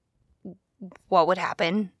what would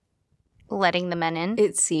happen letting the men in?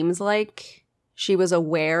 It seems like she was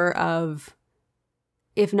aware of,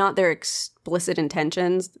 if not their explicit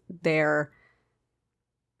intentions, their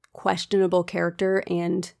questionable character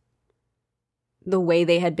and the way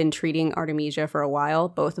they had been treating Artemisia for a while,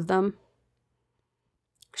 both of them.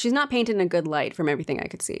 She's not painted in a good light from everything I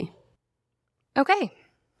could see. Okay.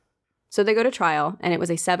 So they go to trial, and it was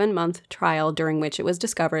a 7-month trial during which it was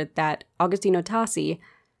discovered that Agostino Tassi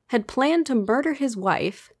had planned to murder his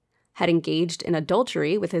wife, had engaged in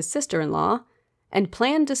adultery with his sister-in-law, and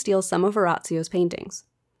planned to steal some of Orazio's paintings.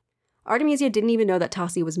 Artemisia didn't even know that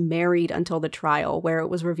Tassi was married until the trial, where it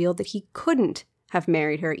was revealed that he couldn't have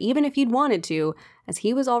married her, even if he'd wanted to, as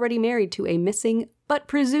he was already married to a missing but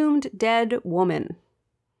presumed dead woman.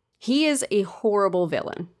 He is a horrible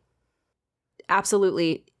villain.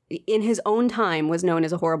 Absolutely, in his own time, was known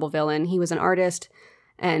as a horrible villain. He was an artist,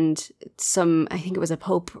 and I think it was a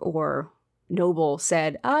pope or noble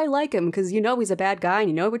said, I like him because you know he's a bad guy and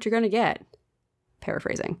you know what you're going to get.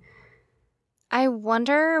 Paraphrasing. I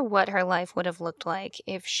wonder what her life would have looked like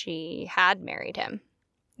if she had married him.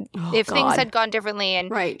 If things had gone differently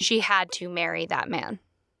and she had to marry that man.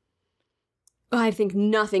 I think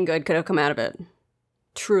nothing good could have come out of it.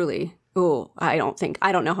 Truly. Oh, I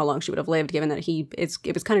don't know how long she would have lived, given that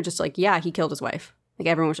it was kind of just like, yeah, he killed his wife. Like,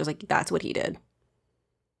 everyone was just like, that's what he did.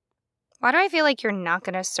 Why do I feel like you're not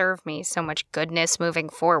going to serve me so much goodness moving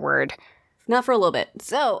forward? Not for a little bit.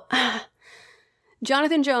 So,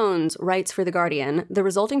 Jonathan Jones writes for The Guardian, the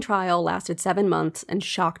resulting trial lasted 7 months and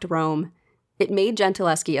shocked Rome. It made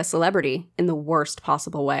Gentileschi a celebrity in the worst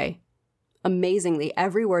possible way. Amazingly,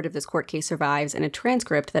 every word of this court case survives in a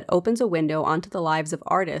transcript that opens a window onto the lives of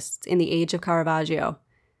artists in the age of Caravaggio.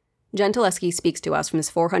 Gentileschi speaks to us from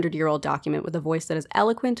this 400-year-old document with a voice that is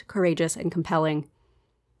eloquent, courageous, and compelling.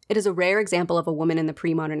 It is a rare example of a woman in the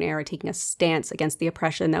pre-modern era taking a stance against the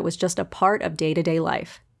oppression that was just a part of day-to-day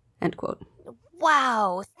life. End quote.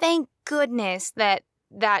 Wow, thank goodness that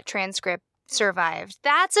transcript survived.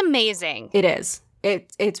 That's amazing. It is.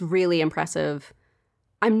 It's really impressive.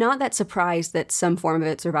 I'm not that surprised that some form of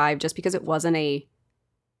it survived just because it wasn't a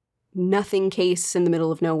nothing case in the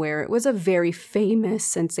middle of nowhere. It was a very famous,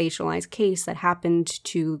 sensationalized case that happened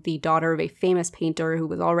to the daughter of a famous painter who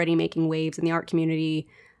was already making waves in the art community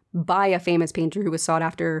by a famous painter who was sought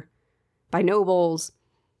after by nobles.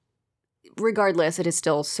 Regardless, it is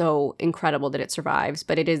still so incredible that it survives,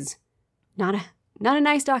 but it is not a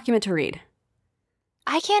nice document to read.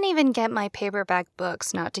 I can't even get my paperback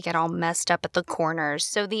books not to get all messed up at the corners.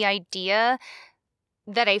 So the idea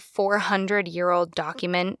that a 400-year-old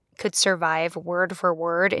document could survive word for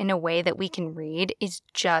word in a way that we can read is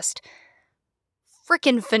just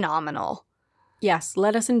freaking phenomenal. Yes,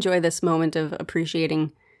 let us enjoy this moment of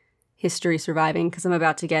appreciating history surviving, because I'm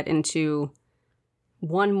about to get into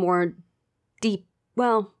one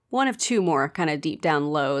of two more kind of deep down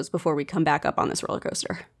lows before we come back up on this roller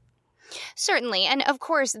coaster. Certainly. And of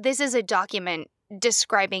course, this is a document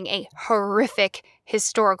describing a horrific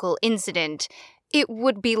historical incident. It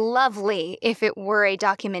would be lovely if it were a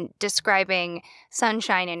document describing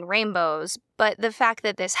sunshine and rainbows, but the fact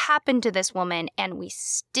that this happened to this woman and we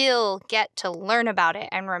still get to learn about it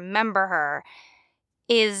and remember her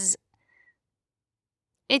it's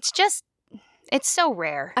so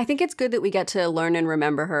rare. I think it's good that we get to learn and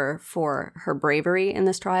remember her for her bravery in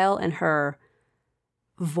this trial and her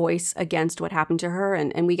voice against what happened to her,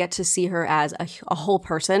 and we get to see her as a whole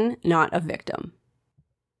person, not a victim.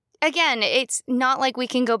 Again, it's not like we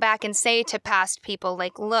can go back and say to past people,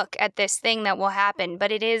 like, look at this thing that will happen,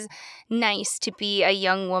 but it is nice to be a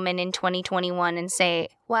young woman in 2021 and say,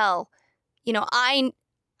 well, you know,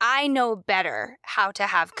 I know better how to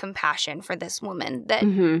have compassion for this woman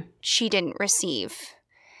that she didn't receive.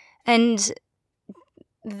 And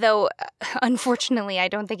though, unfortunately, I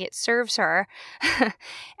don't think it serves her,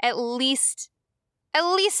 at least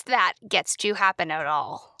that gets to happen at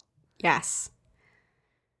all. Yes.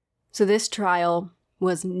 So this trial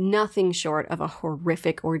was nothing short of a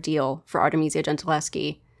horrific ordeal for Artemisia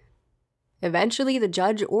Gentileschi. Eventually, the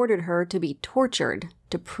judge ordered her to be tortured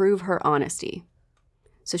to prove her honesty.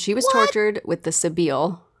 So she was tortured with the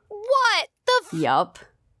Sibile. What the Yup.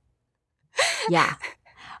 Yeah.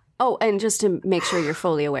 Oh, and just to make sure you're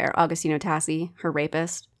fully aware, Agostino Tassi, her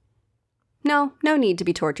rapist. No need to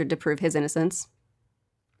be tortured to prove his innocence.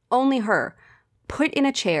 Only her, put in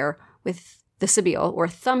a chair with the Sibile, or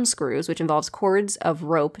thumb screws, which involves cords of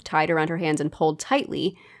rope tied around her hands and pulled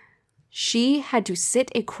tightly, she had to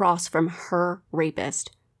sit across from her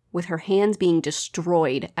rapist with her hands being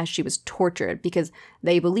destroyed as she was tortured because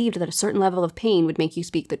they believed that a certain level of pain would make you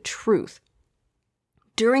speak the truth.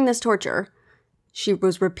 During this torture, she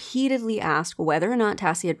was repeatedly asked whether or not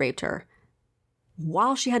Tassi had raped her.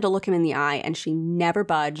 while she had to look him in the eye, and she never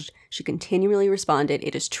budged. She continually responded,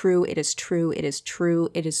 "It is true, it is true, it is true,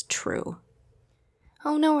 it is true."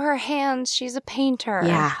 Oh no, her hands. She's a painter.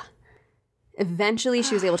 Yeah. Eventually,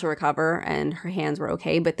 she was able to recover, and her hands were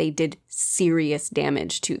okay, but they did serious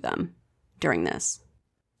damage to them during this.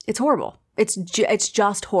 It's horrible. It's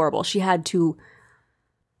just horrible. She had to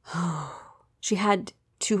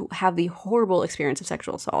have the horrible experience of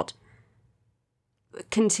sexual assault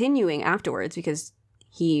continuing afterwards because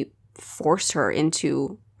he forced her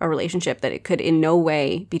into a relationship that it could in no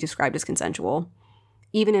way be described as consensual.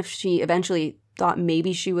 Even if she eventually thought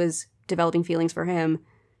maybe she was developing feelings for him,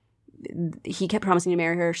 he kept promising to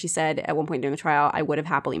marry her. She said at one point during the trial, "I would have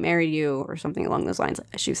happily married you," or something along those lines.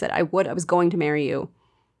 She said, I was going to marry you.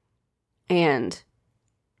 And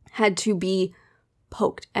had to be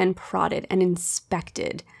poked and prodded and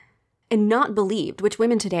inspected and not believed, which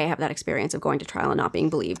women today have that experience of going to trial and not being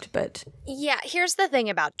believed. But yeah, here's the thing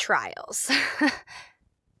about trials.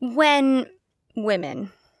 When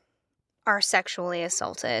women are sexually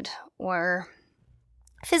assaulted or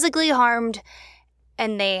physically harmed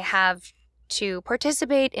and they have to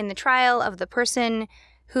participate in the trial of the person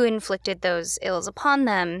who inflicted those ills upon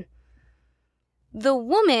them, the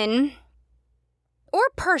woman or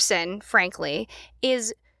person, frankly,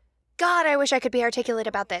 is, God, I wish I could be articulate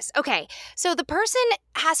about this. Okay, so the person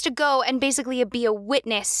has to go and basically be a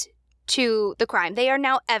witness to the crime. They are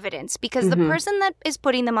now evidence because the person that is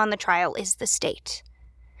putting them on the trial is the state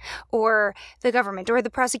or the government or the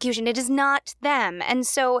prosecution. It is not them. And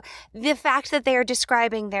so the fact that they are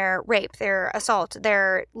describing their rape, their assault,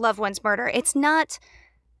 their loved one's murder, it's not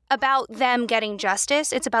about them getting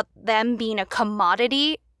justice. It's about them being a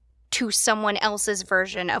commodity to someone else's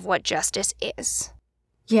version of what justice is.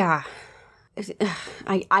 yeah,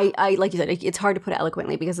 I like you said, it's hard to put it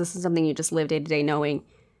eloquently because this is something you just live day to day knowing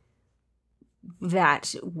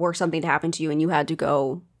that were something to happen to you and you had to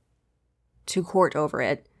go to court over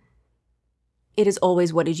it. It is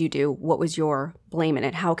always, what did you do? What was your blame in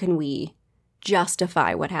it? How can we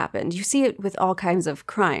justify what happened? You see it with all kinds of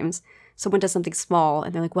crimes. Someone does something small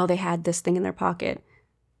and they're like, well, they had this thing in their pocket.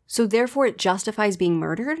 So therefore it justifies being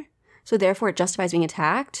murdered? So therefore it justifies being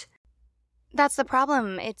attacked? That's the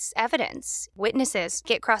problem. It's evidence. Witnesses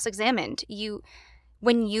get cross-examined.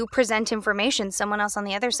 When you present information, someone else on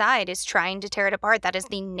the other side is trying to tear it apart. That is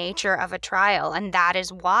the nature of a trial, and that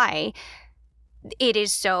is why it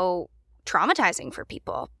is so traumatizing for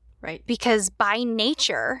people. Right. Because by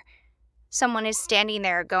nature, someone is standing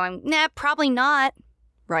there going, nah, probably not.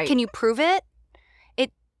 Right. Can you prove it?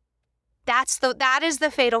 That is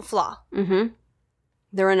the fatal flaw. Mm-hmm.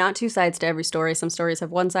 There are not two sides to every story. Some stories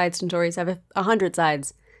have one side, some stories have 100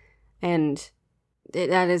 sides. And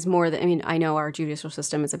that is more than, I mean, I know our judicial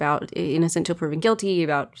system is about innocent till proven guilty,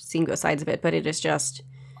 about seeing both sides of it, but it is just,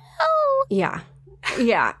 yeah,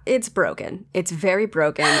 it's broken. It's very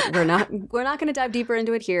broken. We're not going to dive deeper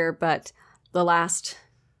into it here, but the last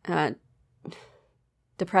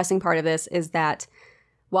depressing part of this is that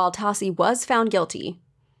while Tassi was found guilty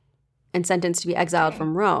and sentenced to be exiled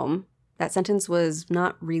from Rome, that sentence was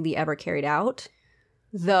not really ever carried out,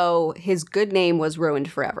 though his good name was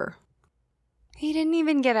ruined forever. He didn't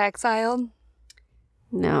even get exiled.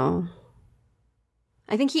 No.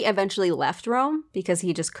 I think he eventually left Rome because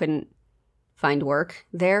he just couldn't find work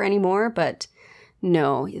there anymore, but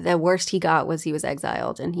no, the worst he got was he was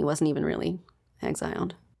exiled, and he wasn't even really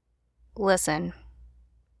exiled. Listen.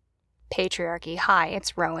 Patriarchy. Hi,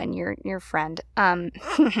 it's Rowan, your friend.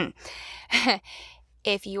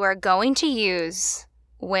 If you are going to use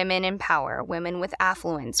women in power, women with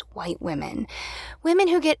affluence, white women, women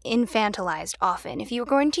who get infantilized often, if you're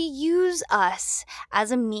going to use us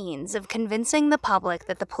as a means of convincing the public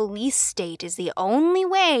that the police state is the only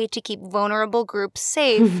way to keep vulnerable groups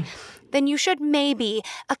safe, then you should maybe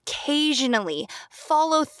occasionally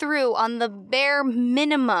follow through on the bare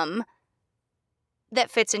minimum that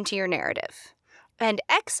fits into your narrative. And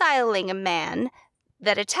exiling a man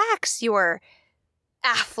that attacks your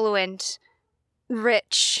affluent,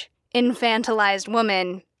 rich, infantilized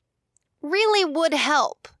woman really would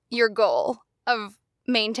help your goal of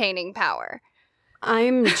maintaining power.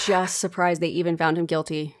 I'm just surprised they even found him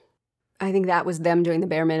guilty. I think that was them doing the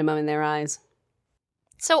bare minimum in their eyes.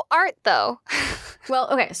 So art, though. Well,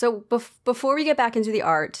 okay, so before we get back into the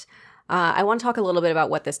art, I want to talk a little bit about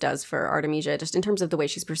what this does for Artemisia, just in terms of the way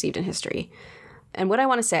she's perceived in history. And what I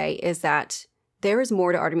want to say is that there is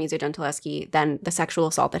more to Artemisia Gentileschi than the sexual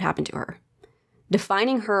assault that happened to her.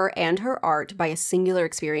 Defining her and her art by a singular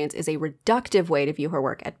experience is a reductive way to view her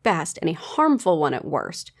work at best and a harmful one at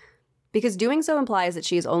worst, because doing so implies that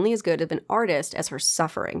she is only as good of an artist as her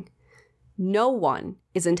suffering. No one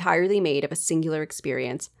is entirely made of a singular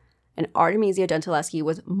experience, and Artemisia Gentileschi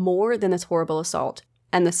was more than this horrible assault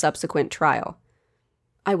and the subsequent trial.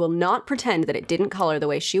 I will not pretend that it didn't color the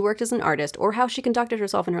way she worked as an artist or how she conducted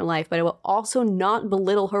herself in her life, but I will also not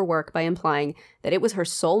belittle her work by implying that it was her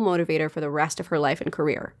sole motivator for the rest of her life and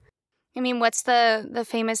career. I mean, what's the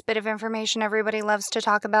famous bit of information everybody loves to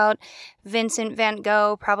talk about? Vincent van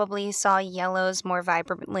Gogh probably saw yellows more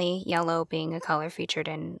vibrantly, yellow being a color featured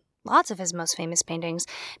in lots of his most famous paintings,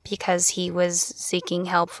 because he was seeking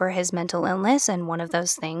help for his mental illness, and one of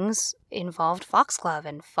those things involved foxglove,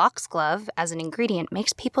 and foxglove as an ingredient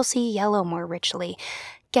makes people see yellow more richly.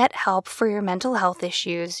 Get help for your mental health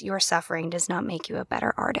issues. Your suffering does not make you a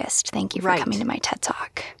better artist. Thank you for coming to my TED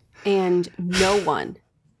Talk. And no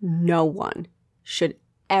one should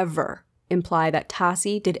ever imply that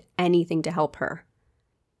Tassi did anything to help her.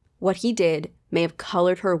 What he did may have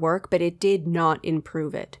colored her work, but it did not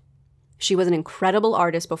improve it. She was an incredible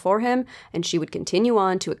artist before him, and she would continue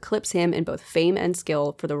on to eclipse him in both fame and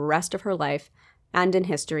skill for the rest of her life and in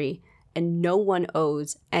history, and no one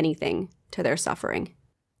owes anything to their suffering.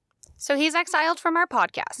 So he's exiled from our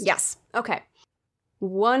podcast. Yes. Okay. A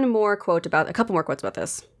couple more quotes about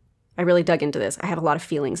this. I really dug into this. I have a lot of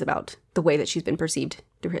feelings about the way that she's been perceived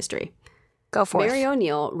through history. Go for it. Mary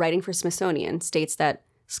O'Neill, writing for Smithsonian, states that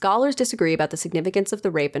scholars disagree about the significance of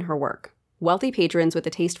the rape in her work. Wealthy patrons with a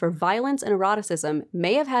taste for violence and eroticism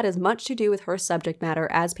may have had as much to do with her subject matter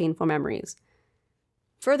as painful memories.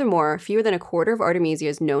 Furthermore, fewer than a quarter of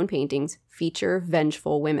Artemisia's known paintings feature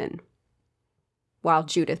vengeful women. While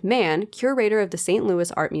Judith Mann, curator of the St.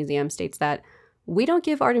 Louis Art Museum, states that we don't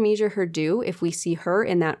give Artemisia her due if we see her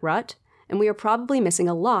in that rut, and we are probably missing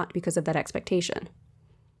a lot because of that expectation.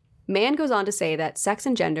 Mann goes on to say that sex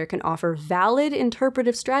and gender can offer valid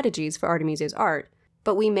interpretive strategies for Artemisia's art,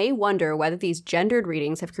 but we may wonder whether these gendered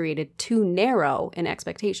readings have created too narrow an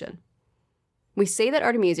expectation. We say that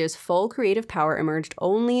Artemisia's full creative power emerged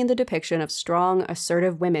only in the depiction of strong,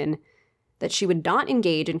 assertive women, that she would not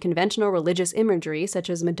engage in conventional religious imagery such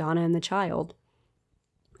as Madonna and the Child,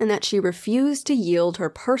 and that she refused to yield her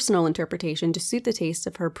personal interpretation to suit the tastes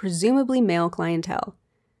of her presumably male clientele.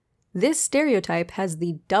 This stereotype has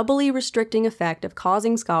the doubly restricting effect of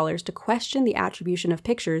causing scholars to question the attribution of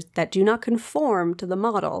pictures that do not conform to the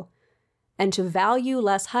model, and to value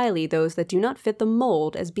less highly those that do not fit the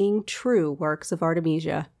mold as being true works of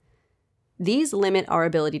Artemisia. These limit our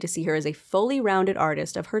ability to see her as a fully rounded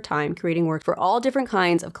artist of her time, creating work for all different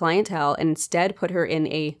kinds of clientele, and instead put her in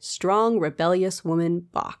a strong, rebellious woman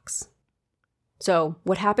box. So,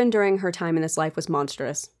 what happened during her time in this life was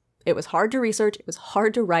monstrous. It was hard to research, it was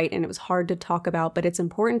hard to write, and it was hard to talk about, but it's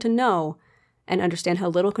important to know and understand how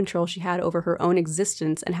little control she had over her own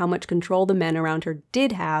existence and how much control the men around her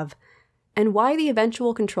did have, and why the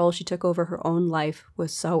eventual control she took over her own life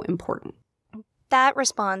was so important. That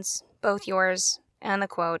response, both yours and the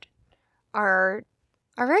quote, are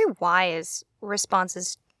very wise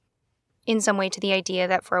responses in some way to the idea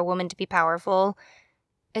that for a woman to be powerful,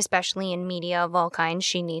 especially in media of all kinds,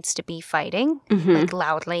 she needs to be fighting, like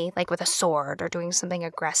loudly, like with a sword or doing something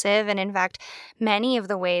aggressive. And in fact, many of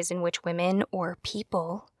the ways in which women or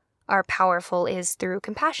people are powerful is through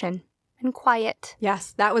compassion and quiet.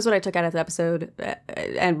 Yes, that was what I took out of the episode,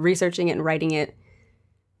 and researching it and writing it.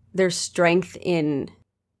 There's strength in...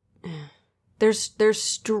 There's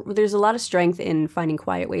a lot of strength in finding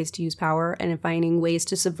quiet ways to use power and in finding ways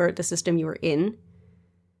to subvert the system you are in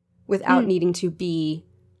without needing to be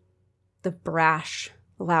the brash,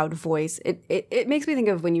 loud voice. It makes me think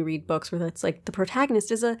of when you read books where it's like the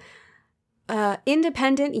protagonist is a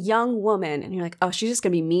independent young woman, and you're like, oh, she's just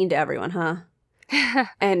gonna be mean to everyone, huh?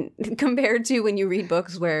 And compared to when you read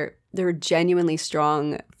books where there are genuinely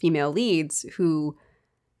strong female leads who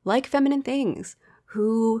like feminine things,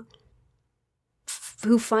 who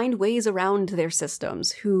find ways around their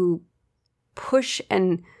systems, who push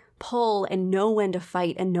and pull and know when to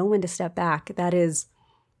fight and know when to step back. That is,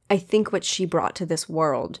 I think, what she brought to this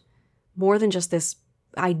world, more than just this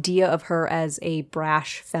idea of her as a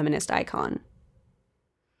brash feminist icon.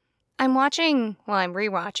 I'm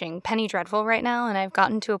rewatching Penny Dreadful right now, and I've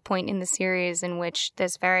gotten to a point in the series in which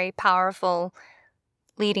this very powerful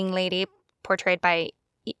leading lady, portrayed by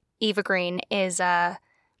Eva Green, is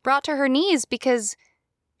brought to her knees because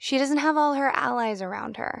she doesn't have all her allies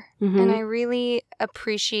around her. And I really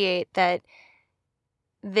appreciate that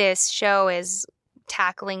this show is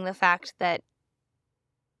tackling the fact that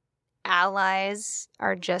allies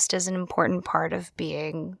are just as an important part of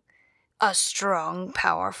being a strong,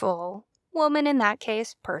 powerful woman, in that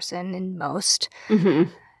case, person in most.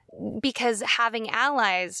 because having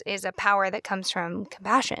allies is a power that comes from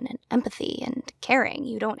compassion and empathy and caring.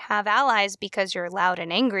 You don't have allies because you're loud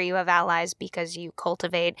and angry. You have allies because you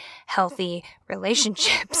cultivate healthy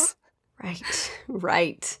relationships.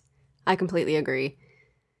 Right. I completely agree.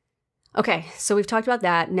 Okay, so we've talked about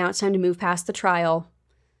that. Now it's time to move past the trial.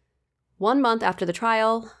 1 month after the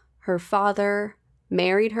trial, her father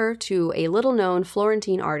married her to a little-known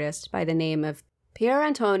Florentine artist by the name of Pier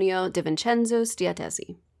Antonio di Vincenzo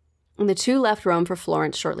Stiatesi, and the two left Rome for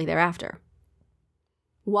Florence shortly thereafter.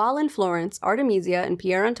 While in Florence, Artemisia and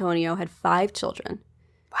Pier Antonio had 5 children.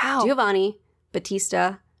 Wow. Giovanni,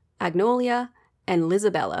 Battista, Agnolia, and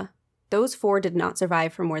Lisabella. Those 4 did not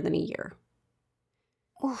survive for more than a year.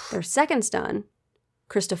 Oof. Their second son,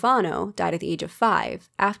 Cristofano, died at the age of 5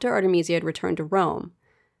 after Artemisia had returned to Rome.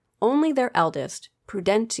 Only their eldest,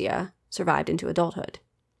 Prudentia, survived into adulthood,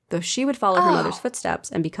 though she would follow her mother's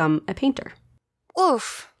footsteps and become a painter.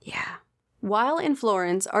 Oof. Yeah. While in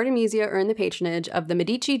Florence, Artemisia earned the patronage of the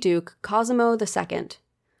Medici Duke Cosimo II.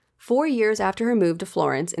 4 years after her move to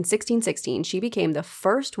Florence in 1616, she became the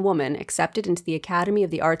first woman accepted into the Academy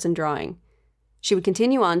of the Arts and Drawing. She would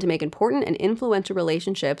continue on to make important and influential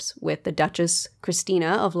relationships with the Duchess Christina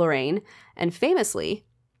of Lorraine and, famously,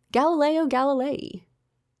 Galileo Galilei.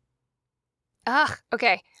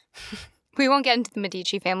 Okay. We won't get into the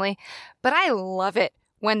Medici family, but I love it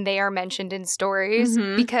when they are mentioned in stories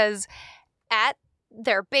because at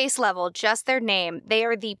their base level, just their name, they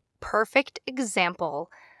are the perfect example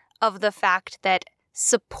of the fact that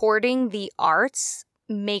supporting the arts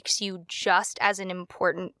makes you just as an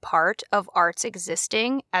important part of arts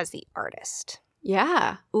existing as the artist.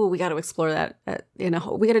 Yeah. Ooh, we got to explore that. We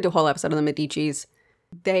got to do a whole episode on the Medicis.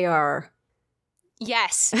 They are...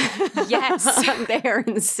 Yes. They are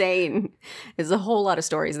insane. There's a whole lot of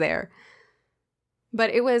stories there.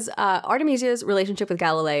 But it was Artemisia's relationship with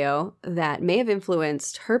Galileo that may have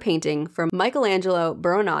influenced her painting for Michelangelo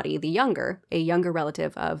Buonarroti the Younger, a younger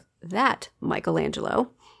relative of that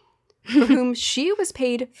Michelangelo, for whom she was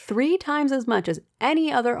paid 3 times as much as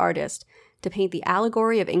any other artist to paint the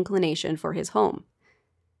allegory of inclination for his home.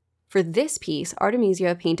 For this piece,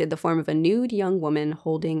 Artemisia painted the form of a nude young woman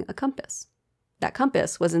holding a compass. That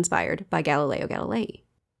compass was inspired by Galileo Galilei.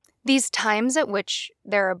 These times at which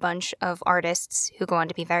there are a bunch of artists who go on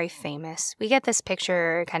to be very famous, we get this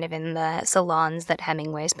picture kind of in the salons that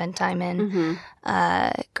Hemingway spent time in.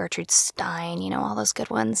 Gertrude Stein, all those good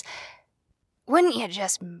ones. Wouldn't you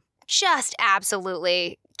just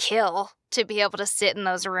absolutely kill to be able to sit in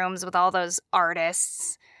those rooms with all those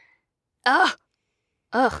artists? Ugh.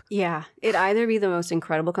 Yeah, it'd either be the most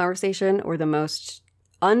incredible conversation or the most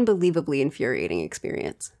unbelievably infuriating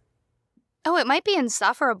experience. Oh, it might be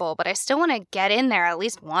insufferable, but I still want to get in there at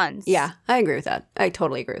least once. Yeah, I agree with that. I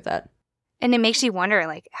totally agree with that. And it makes you wonder,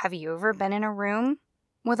 have you ever been in a room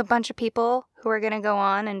with a bunch of people who are going to go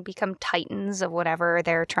on and become titans of whatever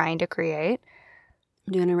they're trying to create?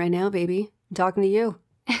 I'm doing it right now, baby. I'm talking to you.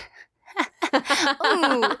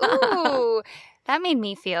 Ooh. That made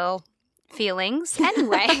me feel feelings.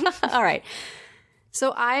 Anyway. All right.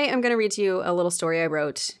 So I am going to read to you a little story I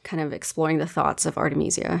wrote, kind of exploring the thoughts of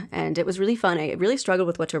Artemisia. And it was really fun. I really struggled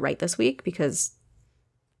with what to write this week because,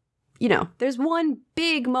 there's one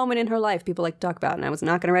big moment in her life people like to talk about, and I was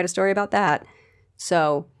not going to write a story about that.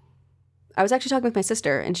 So I was actually talking with my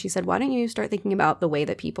sister, and she said, why don't you start thinking about the way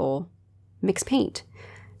that people mix paint?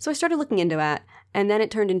 So I started looking into that, and then it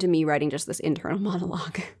turned into me writing just this internal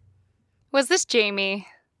monologue. Was this Jamie?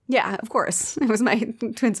 Yeah, of course. It was my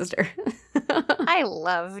twin sister. I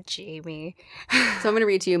love Jamie. So I'm going to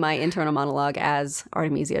read to you my internal monologue as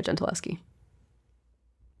Artemisia Gentileschi.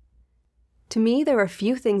 To me, there are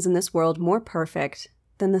few things in this world more perfect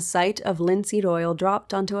than the sight of linseed oil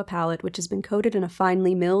dropped onto a palette which has been coated in a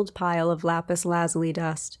finely milled pile of lapis lazuli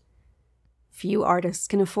dust. Few artists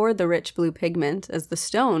can afford the rich blue pigment, as the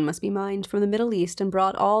stone must be mined from the Middle East and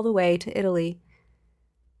brought all the way to Italy.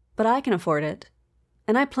 But I can afford it.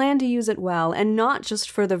 And I plan to use it well, and not just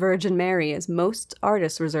for the Virgin Mary, as most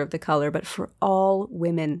artists reserve the color, but for all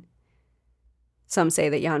women. Some say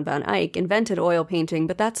that Jan van Eyck invented oil painting,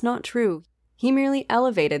 but that's not true. He merely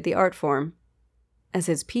elevated the art form. As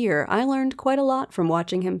his peer, I learned quite a lot from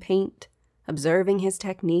watching him paint, observing his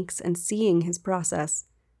techniques, and seeing his process.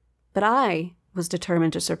 But I was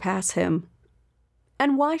determined to surpass him.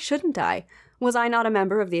 And why shouldn't I? Was I not a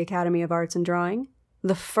member of the Academy of Arts and Drawing?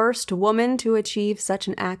 The first woman to achieve such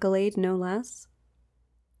an accolade, no less.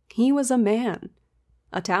 He was a man,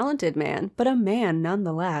 a talented man, but a man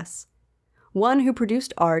nonetheless. One who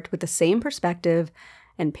produced art with the same perspective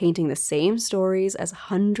and painting the same stories as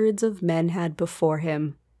hundreds of men had before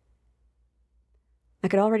him. I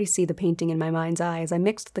could already see the painting in my mind's eye as I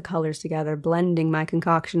mixed the colors together, blending my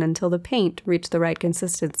concoction until the paint reached the right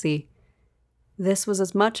consistency. This was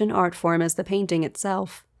as much an art form as the painting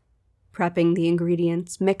itself. Prepping the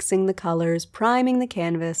ingredients, mixing the colors, priming the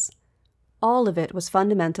canvas, all of it was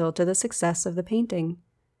fundamental to the success of the painting.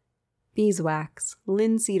 Beeswax,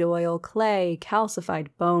 linseed oil, clay, calcified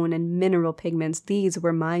bone, and mineral pigments, these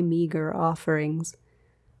were my meager offerings.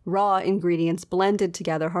 Raw ingredients blended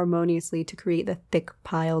together harmoniously to create the thick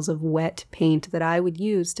piles of wet paint that I would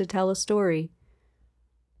use to tell a story.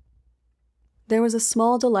 There was a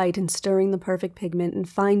small delight in stirring the perfect pigment and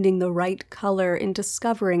finding the right color, in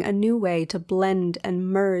discovering a new way to blend and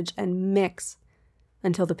merge and mix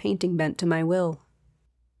until the painting bent to my will.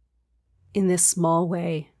 In this small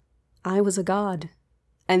way, I was a god,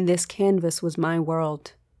 and this canvas was my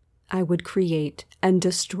world. I would create and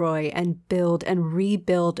destroy and build and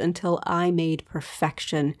rebuild until I made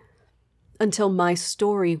perfection, until my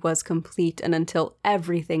story was complete and until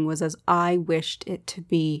everything was as I wished it to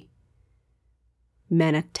be.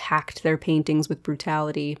 Men attacked their paintings with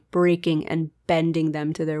brutality, breaking and bending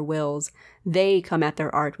them to their wills. They come at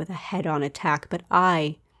their art with a head-on attack, but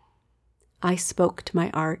I spoke to my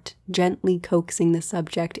art, gently coaxing the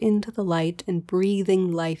subject into the light and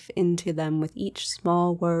breathing life into them with each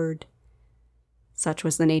small word. Such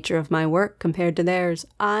was the nature of my work compared to theirs.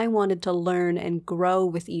 I wanted to learn and grow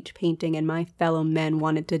with each painting, and my fellow men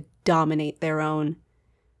wanted to dominate their own.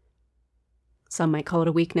 Some might call it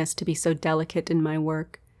a weakness to be so delicate in my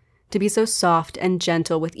work, to be so soft and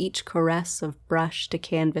gentle with each caress of brush to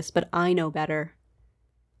canvas, but I know better.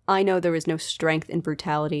 I know there is no strength in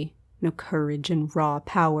brutality, no courage in raw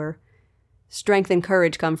power. Strength and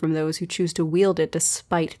courage come from those who choose to wield it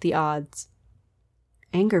despite the odds.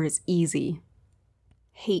 Anger is easy.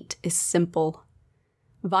 Hate is simple.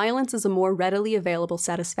 Violence is a more readily available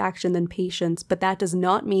satisfaction than patience, but that does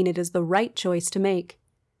not mean it is the right choice to make.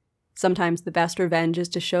 Sometimes the best revenge is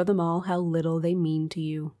to show them all how little they mean to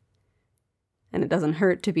you. And it doesn't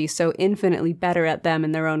hurt to be so infinitely better at them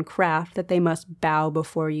in their own craft that they must bow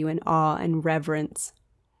before you in awe and reverence.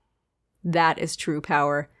 That is true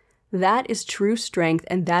power. That is true strength,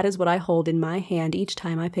 and that is what I hold in my hand each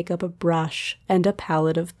time I pick up a brush and a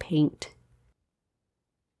palette of paint.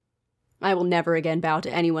 I will never again bow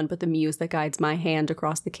to anyone but the muse that guides my hand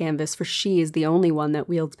across the canvas, for she is the only one that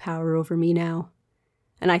wields power over me now.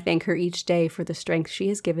 And I thank her each day for the strength she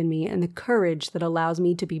has given me and the courage that allows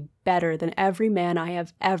me to be better than every man I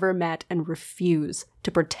have ever met and refuse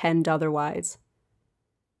to pretend otherwise.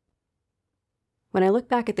 When I look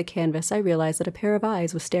back at the canvas, I realize that a pair of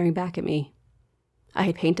eyes was staring back at me. I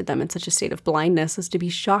had painted them in such a state of blindness as to be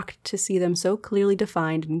shocked to see them so clearly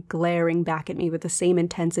defined and glaring back at me with the same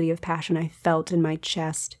intensity of passion I felt in my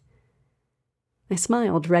chest. I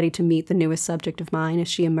smiled, ready to meet the newest subject of mine as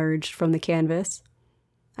she emerged from the canvas.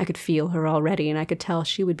 I could feel her already, and I could tell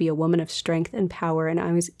she would be a woman of strength and power, and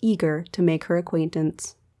I was eager to make her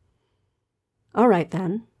acquaintance. "All right,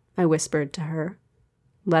 then," I whispered to her.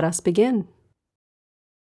 "Let us begin."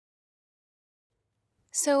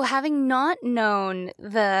 So, having not known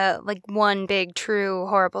the, one big, true,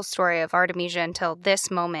 horrible story of Artemisia until this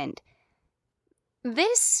moment,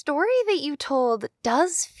 this story that you told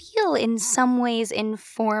does feel in some ways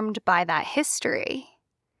informed by that history.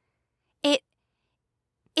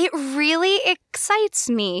 It really excites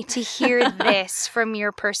me to hear this from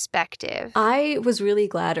your perspective. I was really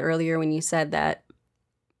glad earlier when you said that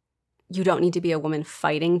you don't need to be a woman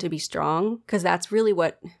fighting to be strong, because that's really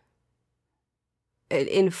what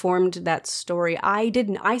informed that story.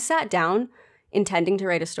 I sat down intending to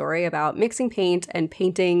write a story about mixing paint and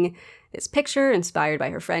painting this picture inspired by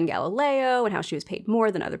her friend Galileo and how she was paid more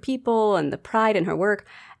than other people and the pride in her work.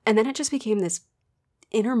 And then it just became this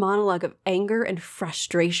inner monologue of anger and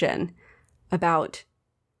frustration about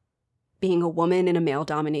being a woman in a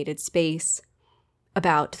male-dominated space,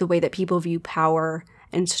 about the way that people view power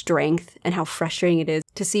and strength and how frustrating it is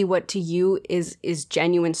to see what to you is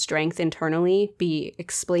genuine strength internally be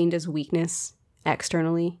explained as weakness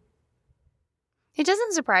externally. It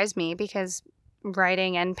doesn't surprise me because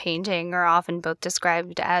writing and painting are often both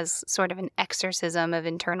described as sort of an exorcism of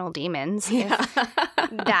internal demons. Yeah.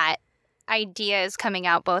 That idea is coming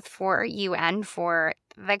out both for you and for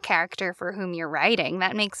the character for whom you're writing.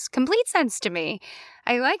 That makes complete sense to me.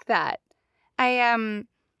 I like that.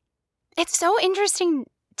 It's so interesting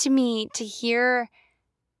to me to hear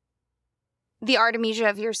the Artemisia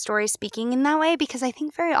of your story speaking in that way, because I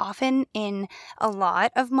think very often in a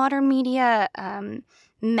lot of modern media,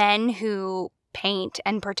 men who paint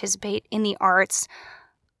and participate in the arts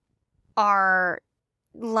are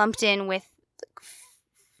lumped in with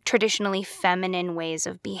traditionally feminine ways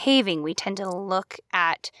of behaving. We tend to look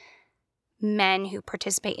at men who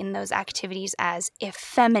participate in those activities as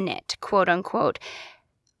effeminate, quote unquote,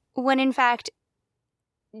 when in fact,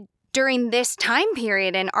 during this time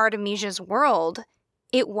period in Artemisia's world,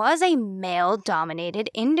 it was a male-dominated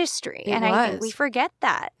industry. I think we forget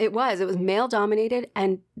that. It was male-dominated,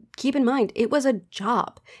 and keep in mind, it was a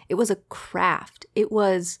job. It was a craft. It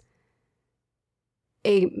was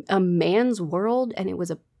a man's world, and it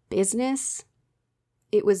was a business.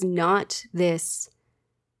 It was not this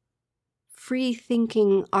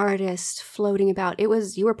free-thinking artist floating about. It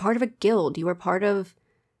was, you were part of a guild. You were part of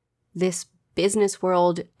this business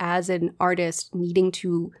world as an artist, needing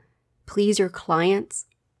to please your clients,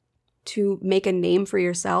 to make a name for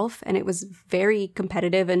yourself, and it was very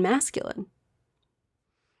competitive and masculine.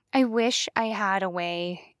 I wish I had a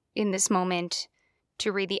way in this moment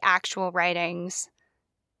to read the actual writings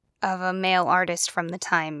of a male artist from the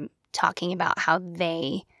time talking about how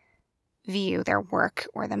they view their work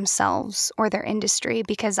or themselves or their industry,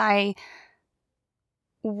 because I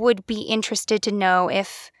would be interested to know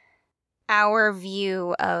if our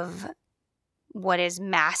view of what is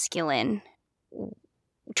masculine,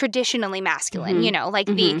 traditionally masculine, you know, like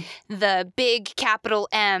the big capital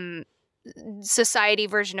M society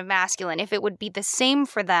version of masculine, if it would be the same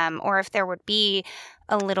for them, or if there would be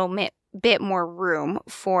a little bit more room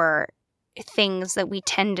for things that we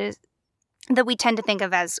tend to think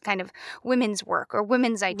of as kind of women's work or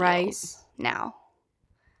women's ideals now.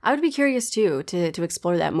 I would be curious, too, to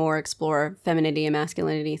explore that more, explore femininity and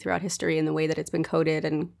masculinity throughout history and the way that it's been coded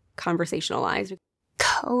and conversationalized.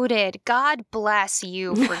 Coded. God bless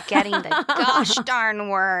you for getting the gosh darn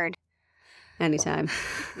word. Anytime.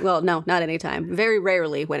 Well, no, not anytime. Very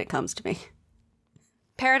rarely when it comes to me.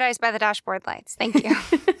 Paradise by the dashboard lights. Thank you.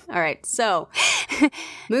 All right, so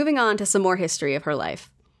moving on to some more history of her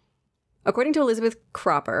life. According to Elizabeth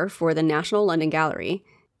Cropper for the National London Gallery,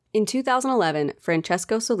 in 2011,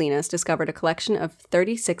 Francesco Solinas discovered a collection of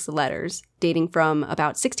 36 letters dating from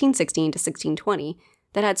about 1616 to 1620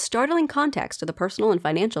 that had startling context to the personal and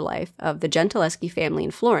financial life of the Gentileschi family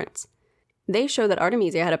in Florence. They show that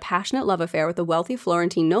Artemisia had a passionate love affair with a wealthy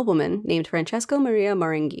Florentine nobleman named Francesco Maria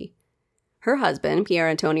Maringhi. Her husband, Pier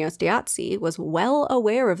Antonio Stiazzi, was well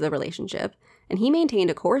aware of the relationship, and he maintained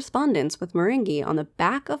a correspondence with Maringhi on the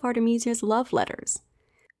back of Artemisia's love letters.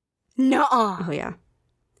 Nuh-uh. Oh, yeah.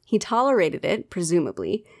 He tolerated it,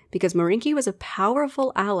 presumably, because Maringhi was a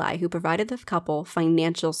powerful ally who provided the couple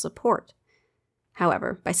financial support.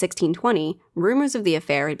 However, by 1620, rumors of the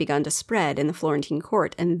affair had begun to spread in the Florentine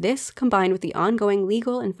court, and this, combined with the ongoing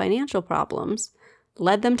legal and financial problems,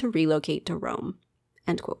 led them to relocate to Rome.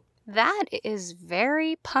 End quote. That is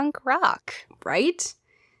very punk rock. Right?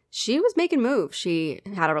 She was making moves. She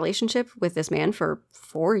had a relationship with this man for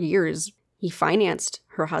 4 years. He financed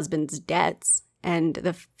her husband's debts and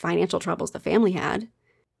the financial troubles the family had.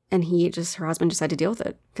 And her husband just had to deal with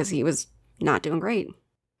it because he was not doing great.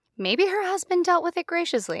 Maybe her husband dealt with it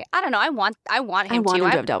graciously. I don't know. I want him to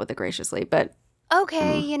have dealt with it graciously, but...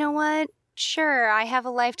 Okay, you know what? Sure, I have a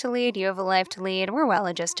life to lead. You have a life to lead. We're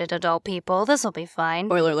well-adjusted adult people. This'll be fine.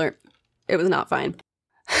 Spoiler alert. It was not fine.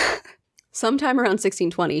 Sometime around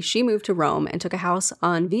 1620, she moved to Rome and took a house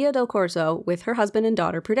on Via del Corso with her husband and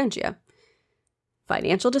daughter Prudentia.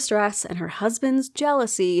 Financial distress and her husband's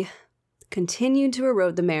jealousy continued to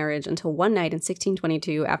erode the marriage until one night in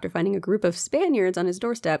 1622, after finding a group of Spaniards on his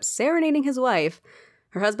doorstep serenading his wife,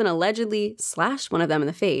 her husband allegedly slashed one of them in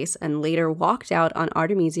the face and later walked out on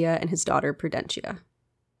Artemisia and his daughter Prudentia.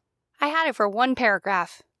 I had it for one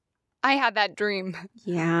paragraph. I had that dream.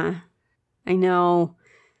 Yeah, I know.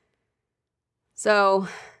 So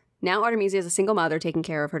now Artemisia is a single mother taking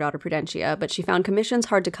care of her daughter Prudentia, but she found commissions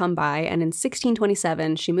hard to come by, and in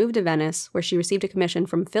 1627 she moved to Venice, where she received a commission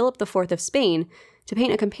from Philip IV of Spain to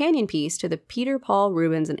paint a companion piece to the Peter Paul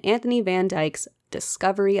Rubens and Anthony van Dyck's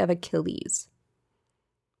Discovery of Achilles.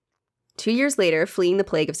 2 years later, fleeing the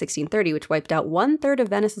plague of 1630, which wiped out 1/3 of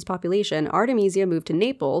Venice's population, Artemisia moved to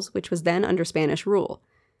Naples, which was then under Spanish rule.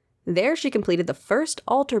 There she completed the first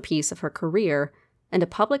altarpiece of her career and a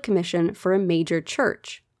public commission for a major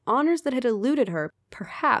church, honors that had eluded her,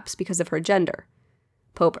 perhaps because of her gender.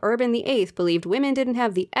 Pope Urban VIII believed women didn't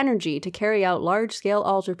have the energy to carry out large-scale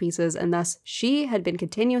altarpieces, and thus she had been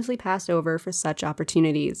continuously passed over for such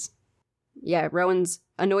opportunities. Yeah, Rowan's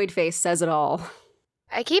annoyed face says it all.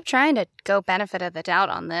 I keep trying to go benefit of the doubt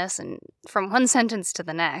on this, and from one sentence to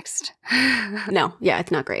the next. No, yeah,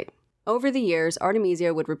 it's not great. Over the years,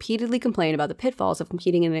 Artemisia would repeatedly complain about the pitfalls of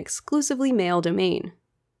competing in an exclusively male domain.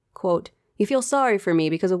 Quote, "You feel sorry for me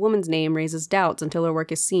because a woman's name raises doubts until her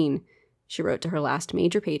work is seen. she wrote to her last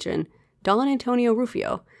major patron, Don Antonio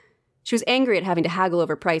Rufio. She was angry at having to haggle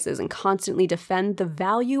over prices and constantly defend the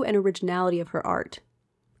value and originality of her art.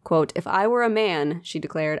 Quote, "If I were a man," she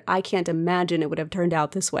declared, "I can't imagine it would have turned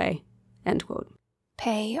out this way." End quote.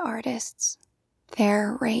 Pay artists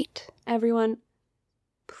their rate. Everyone,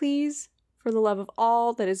 please, for the love of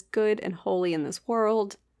all that is good and holy in this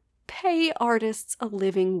world, pay artists a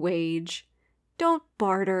living wage. Don't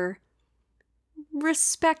barter.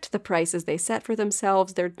 Respect the prices they set for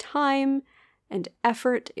themselves. Their time and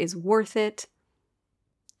effort is worth it.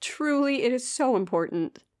 Truly, it is so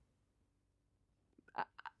important.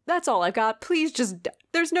 That's all I've got. Please just,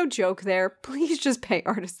 there's no joke there. Please just pay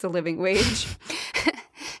artists a living wage.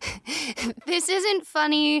 This isn't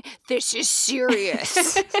funny. This is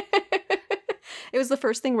serious. It was the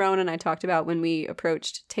first thing Rowan and I talked about when we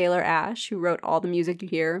approached Taylor Ash, who wrote all the music you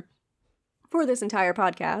hear for this entire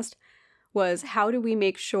podcast, was how do we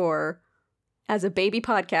make sure, as a baby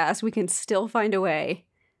podcast, we can still find a way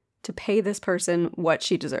to pay this person what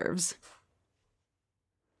she deserves.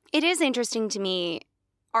 It is interesting to me.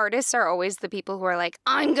 Artists are always the people who are like,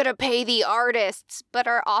 I'm going to pay the artists, but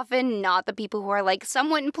are often not the people who are like,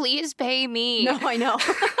 someone please pay me. No, I know.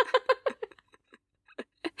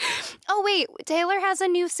 Oh, wait, Taylor has a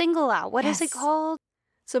new single out. What is Yes. it called?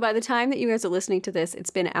 So by the time that you guys are listening to this, it's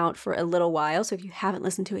been out for a little while. So if you haven't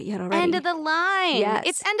listened to it yet already. End of the line. Yes.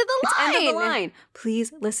 It's End of the It's Line. End of the Line.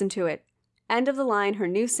 Please listen to it. End of the Line, her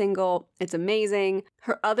new single. It's amazing.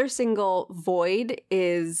 Her other single, Void,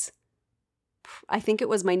 is, I think it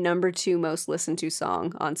was my number 2 most listened to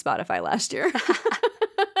song on Spotify last year.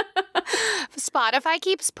 Spotify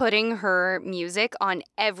keeps putting her music on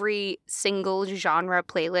every single genre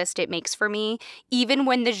playlist it makes for me, even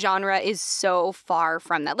when the genre is so far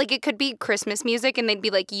from that. Like, it could be Christmas music, and they'd be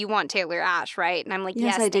like, you want Taylor Ash, right? And I'm like,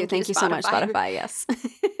 yes, I do. Thank you so much, Spotify. Yes.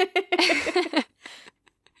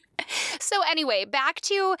 So anyway, back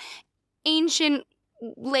to ancient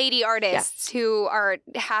lady artists who are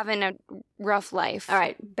having a rough life. All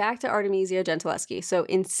right, back to Artemisia Gentileschi. So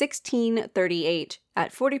in 1638,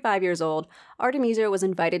 at 45 years old, Artemisia was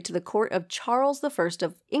invited to the court of Charles I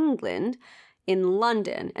of England in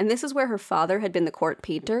London, and this is where her father had been the court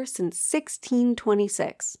painter since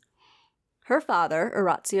 1626. Her father,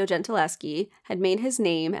 Orazio Gentileschi, had made his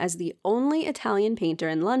name as the only Italian painter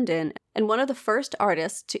in London and one of the first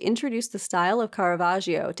artists to introduce the style of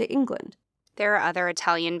Caravaggio to England. There are other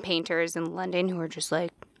Italian painters in London who are just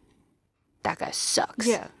like, that guy sucks.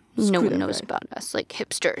 Yeah. No one knows about us, like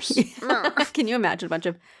hipsters. Can you imagine a bunch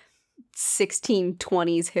of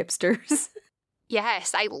 1620s hipsters?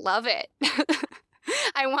 Yes, I love it.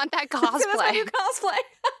 I want that cosplay. That's my new cosplay.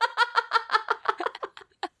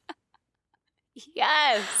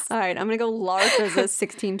 Yes. All right, I'm going to go LARP as a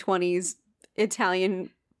 1620s Italian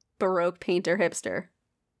Baroque painter hipster.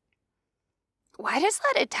 Why does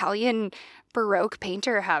that Italian Baroque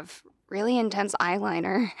painter have really intense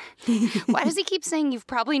eyeliner? Why does he keep saying you've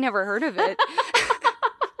probably never heard of it?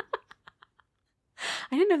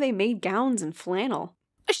 I didn't know they made gowns in flannel.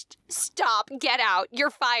 Stop. Get out. You're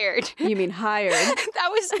fired. You mean hired?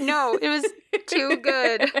 It was too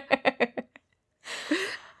good.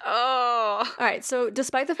 Oh. All right, so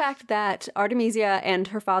despite the fact that Artemisia and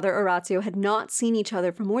her father Orazio had not seen each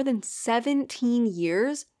other for more than 17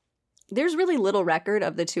 years, there's really little record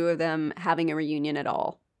of the two of them having a reunion at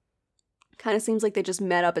all. Kind of seems like they just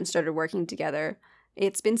met up and started working together.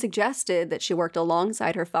 It's been suggested that she worked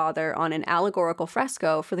alongside her father on an allegorical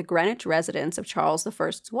fresco for the Greenwich residence of Charles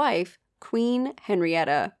I's wife, Queen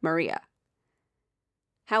Henrietta Maria.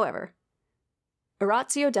 However,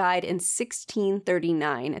 Orazio died in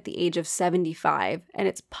 1639 at the age of 75, and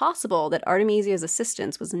it's possible that Artemisia's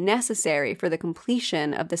assistance was necessary for the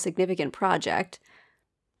completion of the significant project,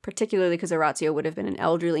 particularly because Orazio would have been an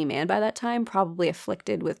elderly man by that time, probably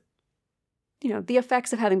afflicted with, the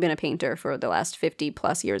effects of having been a painter for the last 50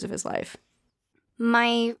 plus years of his life.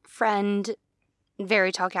 My friend,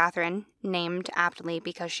 Very Tall Catherine, named aptly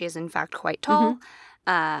because she is in fact quite tall.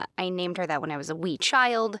 I named her that when I was a wee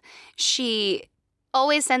child. She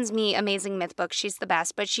always sends me amazing myth books. She's the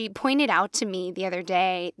best. But she pointed out to me the other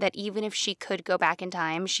day that even if she could go back in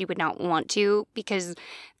time, she would not want to because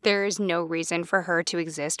there is no reason for her to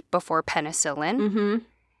exist before penicillin. Mm-hmm.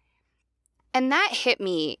 And that hit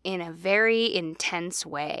me in a very intense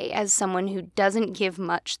way as someone who doesn't give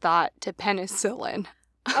much thought to penicillin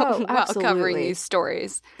Oh, while covering absolutely. these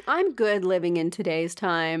stories. I'm good living in today's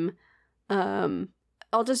time.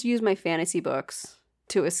 I'll just use my fantasy books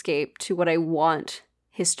to escape to what I want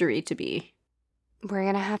history to be. We're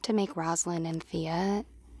going to have to make Rosalind and Thea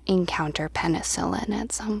encounter penicillin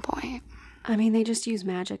at some point. I mean, they just use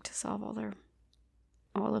magic to solve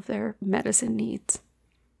all of their medicine needs.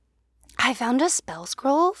 I found a spell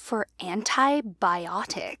scroll for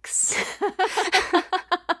antibiotics.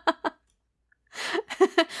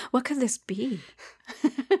 What could this be?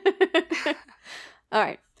 All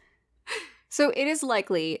right. So it is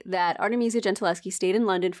likely that Artemisia Gentileschi stayed in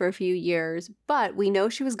London for a few years, but we know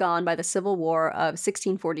she was gone by the Civil War of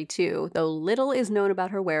 1642, though little is known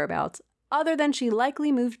about her whereabouts, other than she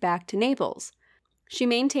likely moved back to Naples. She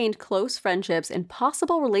maintained close friendships and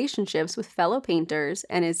possible relationships with fellow painters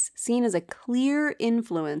and is seen as a clear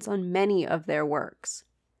influence on many of their works.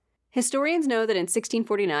 Historians know that in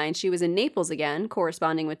 1649 she was in Naples again,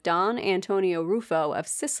 corresponding with Don Antonio Ruffo of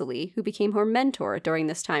Sicily, who became her mentor during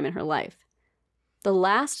this time in her life. The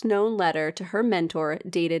last known letter to her mentor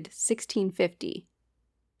dated 1650,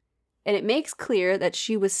 and it makes clear that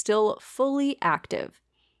she was still fully active.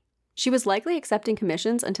 She was likely accepting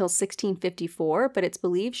commissions until 1654, but it's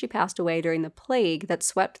believed she passed away during the plague that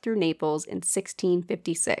swept through Naples in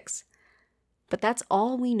 1656. But that's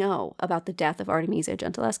all we know about the death of Artemisia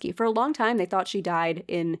Gentileschi. For a long time, they thought she died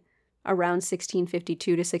in around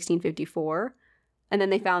 1652 to 1654, and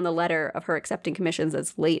then they found the letter of her accepting commissions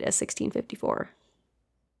as late as 1654.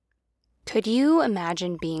 Could you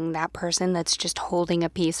imagine being that person that's just holding a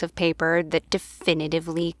piece of paper that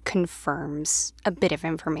definitively confirms a bit of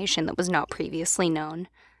information that was not previously known?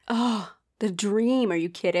 Oh, the dream. Are you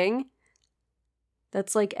kidding?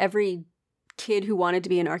 That's like every kid who wanted to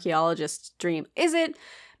be an archaeologist's dream. Is it?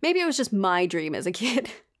 Maybe it was just my dream as a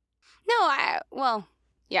kid. No, I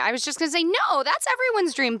was just going to say, no, that's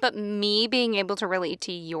everyone's dream, but me being able to relate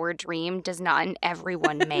to your dream does not an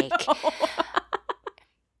everyone make. No.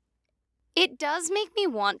 It does make me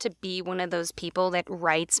want to be one of those people that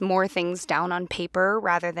writes more things down on paper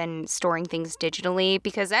rather than storing things digitally,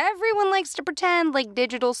 because everyone likes to pretend like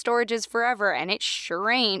digital storage is forever, and it sure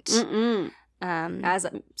ain't. As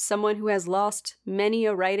someone who has lost many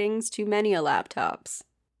a writings to many a laptops.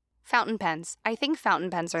 Fountain pens. I think fountain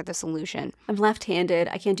pens are the solution. I'm left-handed.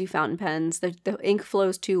 I can't do fountain pens. The ink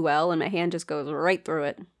flows too well, and my hand just goes right through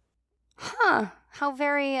it. Huh. How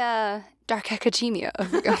very, dark academia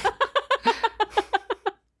of you.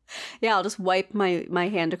 Yeah, I'll just wipe my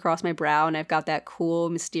hand across my brow, and I've got that cool,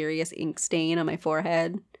 mysterious ink stain on my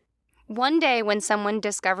forehead. One day when someone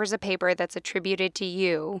discovers a paper that's attributed to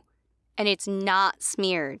you, and it's not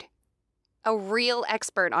smeared, a real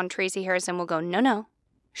expert on Tracy Harrison will go, no,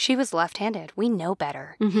 she was left-handed. We know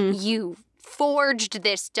better. Mm-hmm. You forged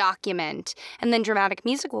this document. And then dramatic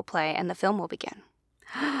music will play, and the film will begin.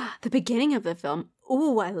 The beginning of the film.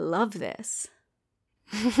 Ooh, I love this.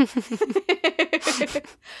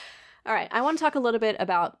 All right, I want to talk a little bit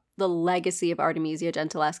about the legacy of Artemisia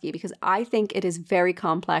Gentileschi because I think it is very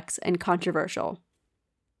complex and controversial.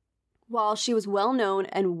 While she was well known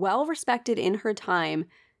and well respected in her time,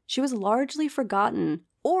 she was largely forgotten,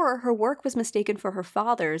 or her work was mistaken for her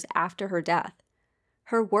father's after her death.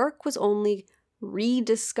 Her work was only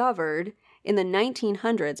rediscovered in the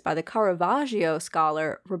 1900s by the Caravaggio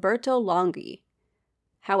scholar Roberto Longhi.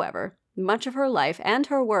 However, much of her life and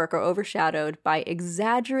her work are overshadowed by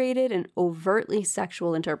exaggerated and overtly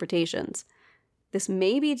sexual interpretations. This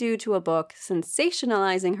may be due to a book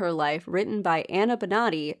sensationalizing her life written by Anna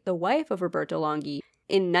Bonatti, the wife of Roberto Longhi,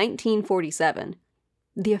 in 1947.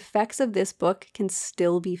 The effects of this book can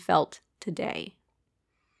still be felt today.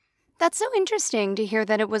 That's so interesting to hear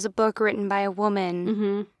that it was a book written by a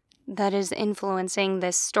woman that is influencing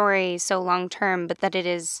this story so long term, but that it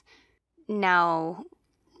is now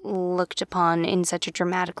looked upon in such a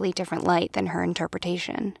dramatically different light than her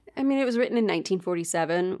interpretation. I mean, it was written in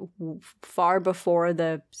 1947, far before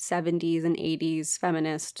the 70s and 80s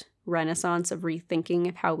feminist renaissance of rethinking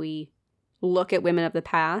of how we look at women of the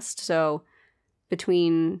past. So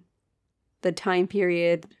between the time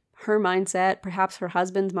period, her mindset, perhaps her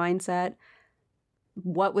husband's mindset,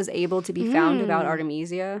 what was able to be found about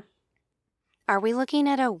Artemisia. Are we looking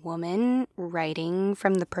at a woman writing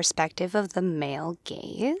from the perspective of the male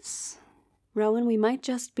gaze? Rowan, we might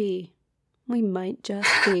just be. We might just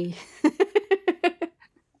be.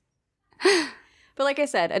 But like I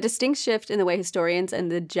said, a distinct shift in the way historians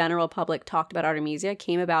and the general public talked about Artemisia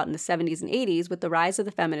came about in the 70s and 80s with the rise of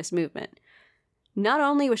the feminist movement. Not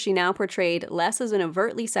only was she now portrayed less as an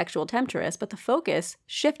overtly sexual temptress, but the focus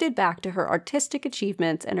shifted back to her artistic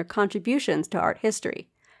achievements and her contributions to art history.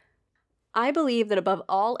 I believe that above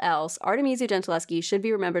all else, Artemisia Gentileschi should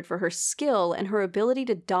be remembered for her skill and her ability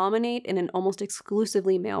to dominate in an almost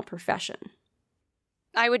exclusively male profession.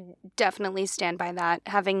 I would definitely stand by that,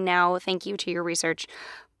 having now, thank you to your research,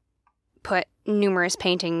 put numerous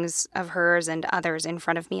paintings of hers and others in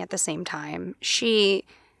front of me at the same time. She,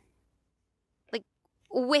 like,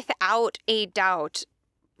 without a doubt,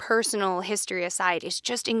 personal history aside, is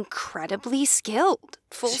just incredibly skilled.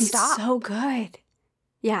 Full stop. She's so good.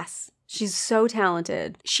 Yes, she's so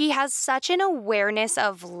talented. She has such an awareness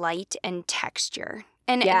of light and texture.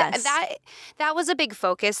 And Yes. that was a big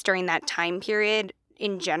focus during that time period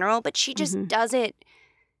in general, but she just does it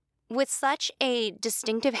with such a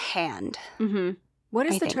distinctive hand. Mm-hmm. What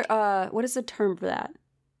is the term for that?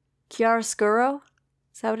 Chiaroscuro?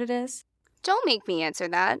 Is that what it is? Don't make me answer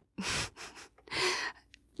that.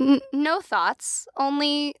 No thoughts,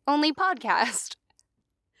 only podcast.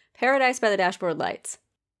 Paradise by the Dashboard Lights.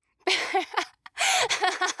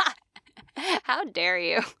 How dare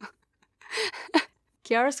you?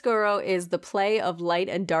 Chiaroscuro is the play of light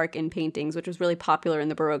and dark in paintings, which was really popular in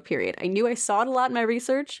the Baroque period. I knew I saw it a lot in my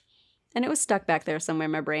research, and it was stuck back there somewhere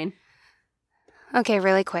in my brain. Okay,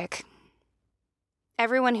 really quick.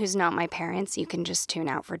 Everyone who's not my parents, you can just tune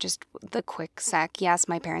out for just the quick sec. Yes,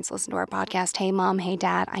 my parents listen to our podcast. Hey, Mom. Hey,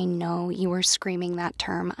 Dad. I know you were screaming that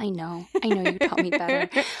term. I know you taught me better.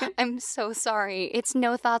 I'm so sorry. It's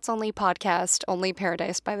No Thoughts Only podcast, only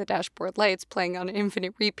Paradise by the Dashboard Lights, playing on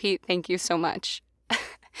infinite repeat. Thank you so much.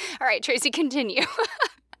 All right, Tracy, continue.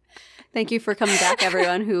 Thank you for coming back,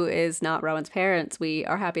 everyone who is not Rowan's parents. We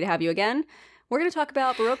are happy to have you again. We're going to talk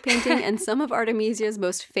about Baroque painting and some of Artemisia's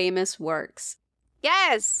most famous works.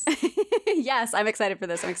 Yes. Yes, I'm excited for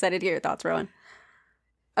this. I'm excited to hear your thoughts, Rowan.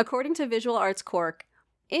 According to Visual Arts Cork,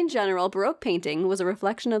 in general, Baroque painting was a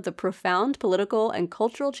reflection of the profound political and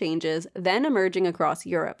cultural changes then emerging across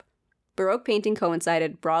Europe. Baroque painting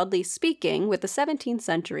coincided, broadly speaking, with the 17th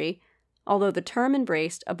century, although the term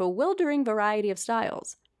embraced a bewildering variety of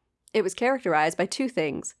styles. It was characterized by two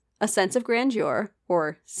things: a sense of grandeur,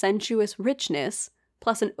 or sensuous richness,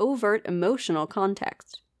 plus an overt emotional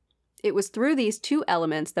context. It was through these two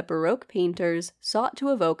elements that Baroque painters sought to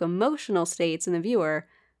evoke emotional states in the viewer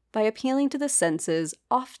by appealing to the senses,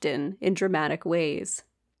 often in dramatic ways.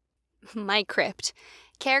 My crypt.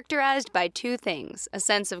 Characterized by two things: a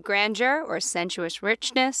sense of grandeur, or sensuous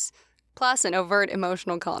richness, plus an overt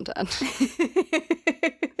emotional content.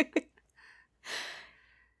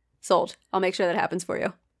 Sold. I'll make sure that happens for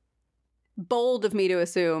you. Bold of me to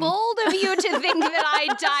assume. Bold of you to think that I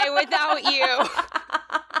die without you.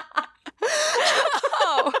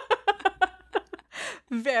 Oh.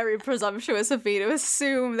 Very presumptuous of me to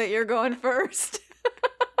assume that you're going first.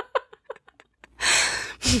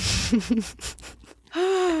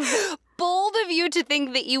 Bold of you to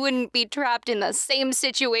think that you wouldn't be trapped in the same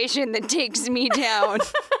situation that takes me down.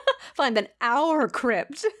 Fine, then our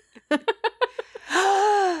crypt.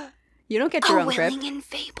 You don't get your own crypt. A willing and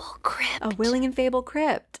fable crypt. A willing and fable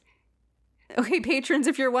crypt. Okay, patrons,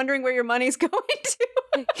 if you're wondering where your money's going to.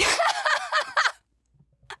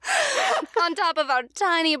 On top of our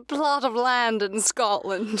tiny plot of land in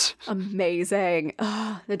Scotland. Amazing.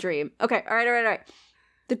 Oh, the dream. Okay, all right.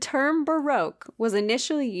 The term Baroque was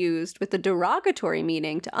initially used with the derogatory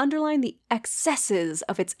meaning to underline the excesses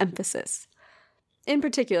of its emphasis. In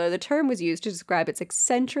particular, the term was used to describe its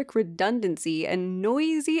eccentric redundancy and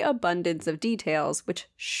noisy abundance of details, which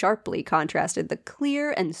sharply contrasted the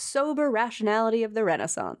clear and sober rationality of the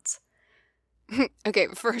Renaissance. Okay,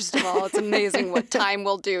 first of all, it's amazing what time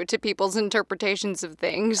will do to people's interpretations of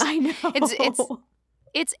things. I know.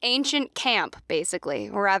 It's ancient camp, basically.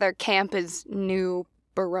 Or rather, camp is new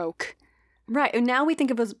Baroque. Right. And now we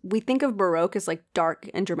think of Baroque as like dark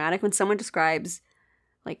and dramatic. When someone describes,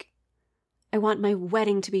 like, I want my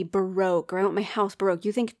wedding to be Baroque, or I want my house Baroque,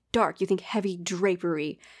 you think dark, you think heavy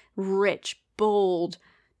drapery, rich, bold,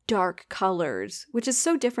 dark colors, which is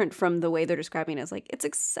so different from the way they're describing it as like it's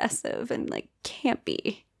excessive and like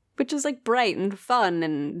campy, which is like bright and fun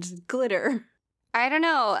and glitter. I don't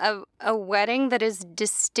know. A wedding that is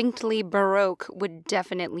distinctly Baroque would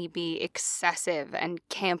definitely be excessive and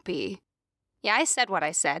campy. Yeah, I said what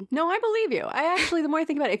I said. No, I believe you. I actually, the more I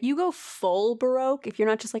think about it, if you go full Baroque, if you're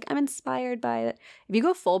not just like, I'm inspired by it, if you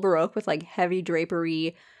go full Baroque with like heavy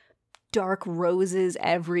drapery, dark roses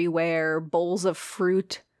everywhere, bowls of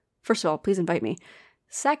fruit, first of all, please invite me.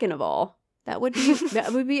 Second of all, that would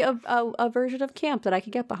be a version of camp that I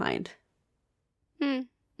could get behind.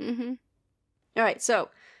 Mm-hmm. All right, so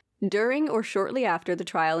during or shortly after the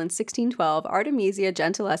trial in 1612, Artemisia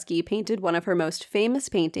Gentileschi painted one of her most famous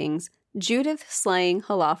paintings, Judith Slaying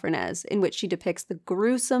Holofernes, in which she depicts the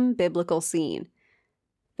gruesome biblical scene.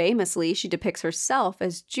 Famously, she depicts herself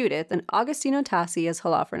as Judith and Agostino Tassi as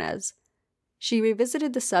Holofernes. She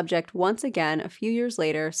revisited the subject once again a few years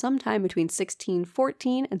later, sometime between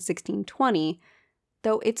 1614 and 1620,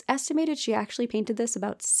 though it's estimated she actually painted this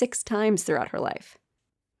about 6 times throughout her life.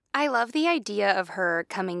 I love the idea of her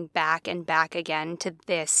coming back and back again to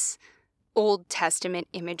this Old Testament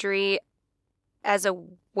imagery as a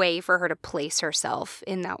way for her to place herself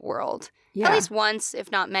in that world. Yeah. At least once, if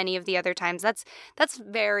not many of the other times. That's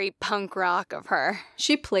very punk rock of her.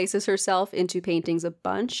 She places herself into paintings a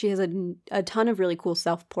bunch. She has a ton of really cool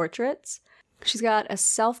self-portraits. She's got a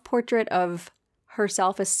self-portrait of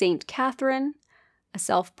herself as Saint Catherine, a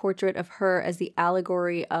self-portrait of her as the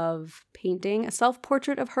allegory of painting, a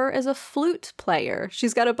self-portrait of her as a flute player.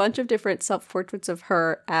 She's got a bunch of different self-portraits of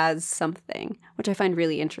her as something, which I find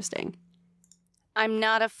really interesting. I'm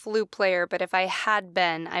not a flute player, but if I had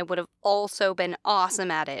been, I would have also been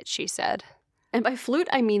awesome at it, she said. And by flute,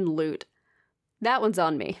 I mean lute. That one's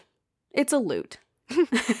on me. It's a lute.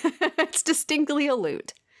 It's distinctly a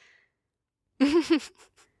lute.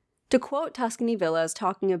 To quote Tuscany Villas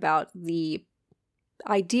talking about the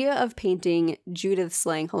idea of painting Judith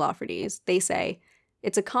slaying Holofernes, they say,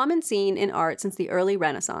 "It's a common scene in art since the early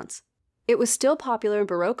Renaissance. It was still popular in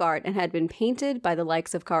Baroque art and had been painted by the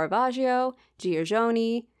likes of Caravaggio,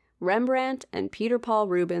 Giorgione, Rembrandt, and Peter Paul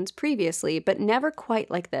Rubens previously, but never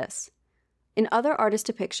quite like this. In other artist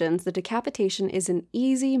depictions, the decapitation is an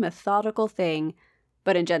easy, methodical thing,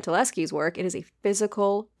 but in Gentileschi's work, it is a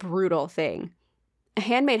physical, brutal thing. A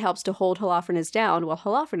handmaid helps to hold Holofernes down while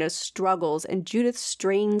Holofernes struggles and Judith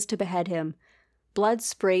strains to behead him. Blood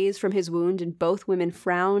sprays from his wound and both women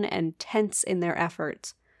frown and tense in their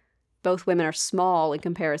efforts. Both women are small in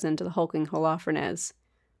comparison to the hulking Holofernes.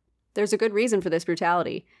 There's a good reason for this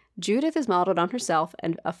brutality. Judith is modeled on herself,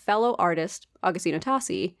 and a fellow artist, Agostino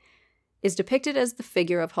Tassi, is depicted as the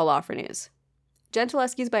figure of Holofernes.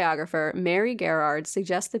 Gentileschi's biographer, Mary Gerard,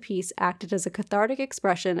 suggests the piece acted as a cathartic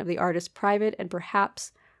expression of the artist's private and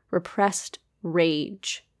perhaps repressed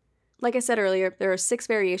rage. Like I said earlier, there are 6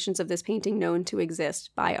 variations of this painting known to exist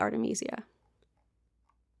by Artemisia.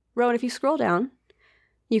 Rowan, if you scroll down,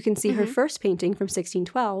 you can see her first painting from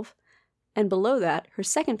 1612, and below that, her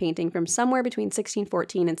second painting from somewhere between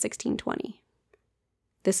 1614 and 1620.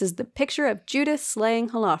 This is the picture of Judith slaying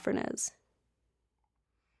Holofernes.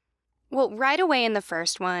 Well, right away in the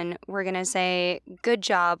first one, we're going to say, good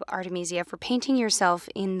job, Artemisia, for painting yourself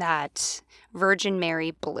in that Virgin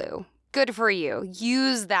Mary blue. Good for you.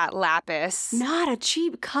 Use that lapis. Not a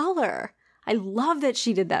cheap color. I love that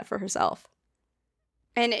she did that for herself.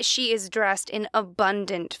 And she is dressed in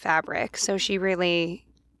abundant fabric, so she really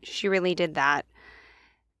did that.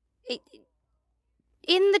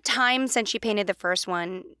 In the time since she painted the first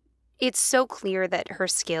one, it's so clear that her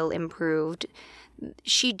skill improved.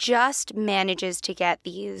 She just manages to get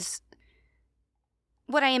these,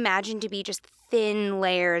 what I imagine to be just thin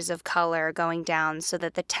layers of color going down so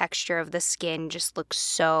that the texture of the skin just looks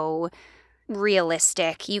so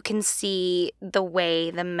realistic. You can see the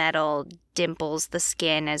way the metal dimples the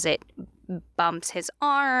skin as it bumps his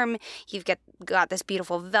arm. You've got this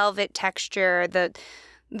beautiful velvet texture,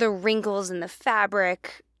 the wrinkles in the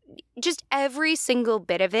fabric. Just every single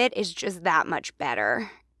bit of it is just that much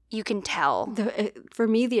better. You can tell. For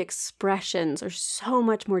me, the expressions are so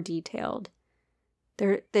much more detailed.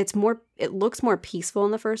 It looks more peaceful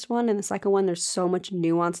in the first one. In the second one, there's so much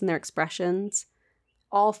nuance in their expressions.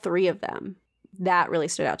 All 3 of them. That really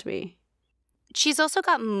stood out to me. She's also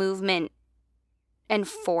got movement and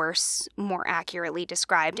force more accurately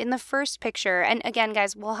described. In the first picture, and again,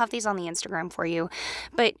 guys, we'll have these on the Instagram for you,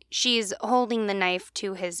 but she's holding the knife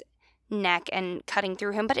to his neck and cutting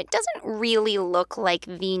through him, but it doesn't really look like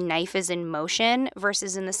the knife is in motion,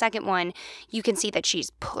 versus in the second one, you can see that she's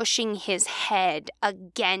pushing his head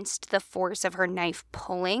against the force of her knife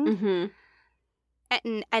pulling.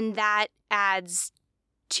 And that adds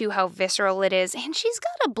to how visceral it is. And she's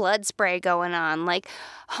got a blood spray going on. Like,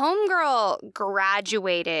 homegirl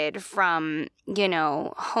graduated from,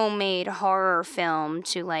 homemade horror film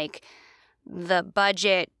to, like, the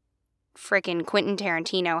budget frickin' Quentin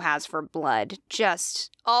Tarantino has for blood.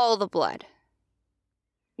 Just all the blood.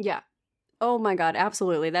 Yeah. Oh my God,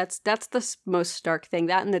 absolutely. That's the most stark thing.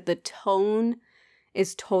 That and that the tone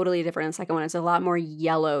is totally different in the second one. It's a lot more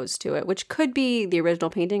yellows to it, which could be the original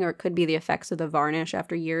painting or it could be the effects of the varnish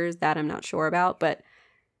after years. That I'm not sure about, but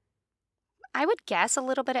I would guess a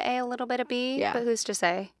little bit of A, a little bit of B, but who's to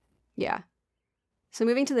say? Yeah. So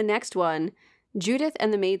moving to the next one, Judith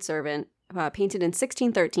and the Maidservant, painted in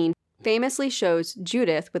 1613, famously shows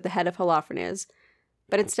Judith with the head of Holofernes,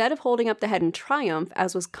 but instead of holding up the head in triumph,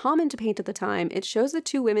 as was common to paint at the time, it shows the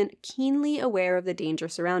 2 women keenly aware of the danger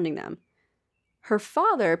surrounding them. Her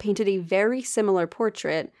father painted a very similar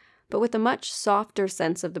portrait, but with a much softer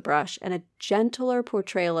sense of the brush and a gentler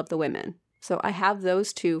portrayal of the women. So I have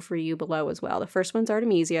those two for you below as well. The first one's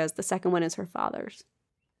Artemisia's. The second one is her father's.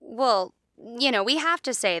 Well, we have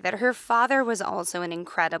to say that her father was also an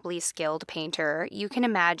incredibly skilled painter. You can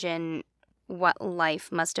imagine what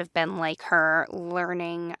life must have been like her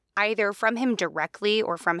learning either from him directly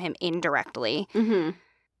or from him indirectly. Mm-hmm.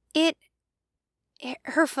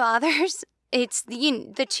 Her father's, it's,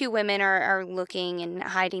 the two women are looking and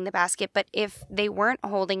hiding the basket, but if they weren't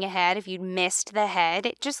holding a head, if you'd missed the head,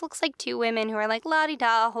 it just looks like two women who are like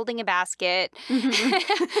la-di-da holding a basket.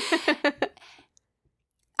 Mm-hmm.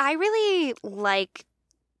 I really like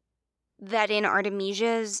that in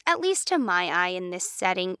Artemisia's, at least to my eye in this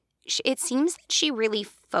setting, it seems that she really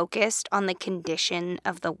focused on the condition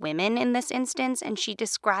of the women in this instance, and she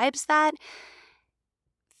describes that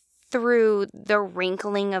through the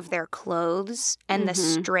wrinkling of their clothes and the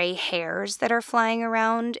stray hairs that are flying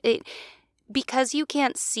around. Because you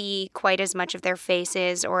can't see quite as much of their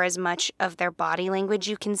faces or as much of their body language,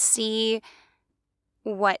 you can see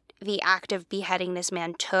what the act of beheading this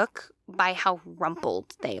man took by how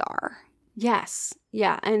rumpled they are. Yes.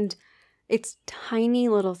 Yeah. And it's tiny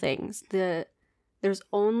little things. There's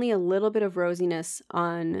only a little bit of rosiness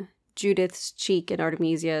on Judith's cheek and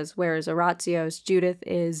Artemisia's, whereas Orazio's Judith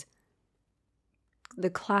is the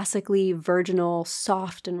classically virginal,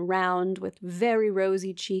 soft and round with very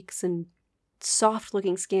rosy cheeks and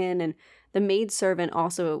soft-looking skin. And the maidservant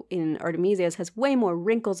also in Artemisia's has way more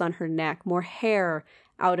wrinkles on her neck, more hair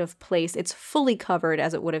out of place. It's fully covered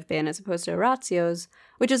as it would have been, as opposed to Orazio's,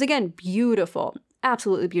 which is, again, beautiful.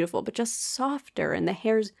 Absolutely beautiful, but just softer. And the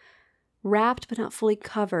hair's wrapped but not fully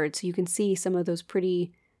covered, so you can see some of those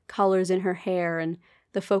pretty colors in her hair. And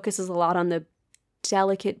the focus is a lot on the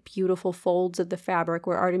delicate, beautiful folds of the fabric,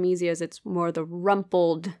 where Artemisia's, it's more the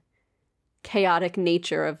rumpled, chaotic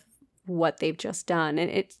nature of what they've just done.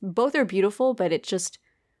 And both are beautiful, but it just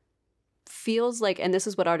feels like, and this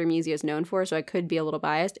is what Artemisia is known for, so I could be a little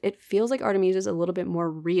biased, it feels like Artemisia is a little bit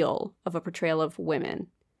more real of a portrayal of women.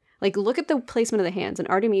 Like, look at the placement of the hands. In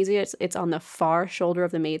Artemisia, it's on the far shoulder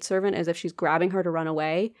of the maidservant, as if she's grabbing her to run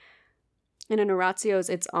away. And in Orazio's,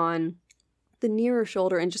 it's on the nearer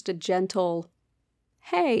shoulder and just a gentle,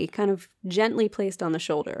 hey, kind of gently placed on the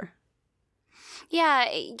shoulder.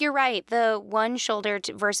 Yeah, you're right. The one shoulder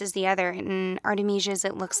versus the other. In Artemisia's,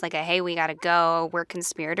 it looks like a, hey, we gotta go, we're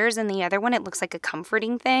conspirators. And the other one, it looks like a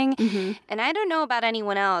comforting thing. Mm-hmm. And I don't know about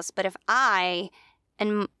anyone else, but if I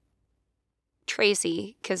and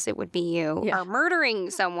Tracy, because it would be you, are murdering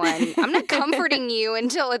someone, I'm not comforting you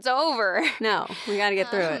until it's over. No, we gotta get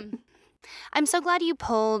through it. I'm so glad you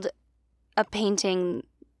pulled a painting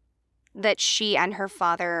that she and her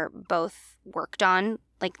father both worked on,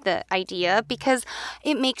 like the idea, because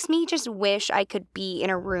it makes me just wish I could be in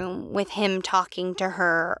a room with him talking to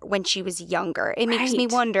her when she was younger. It makes me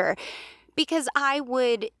wonder, because I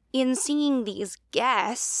would, in seeing these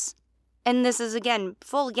guests, and this is, again,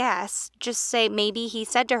 full guess, just say maybe he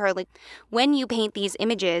said to her, like, when you paint these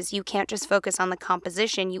images, you can't just focus on the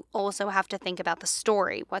composition. You also have to think about the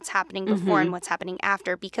story, what's happening before and what's happening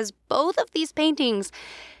after, because both of these paintings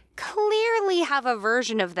clearly have a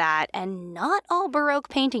version of that, and not all Baroque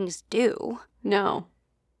paintings do. No.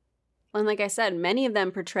 And like I said, many of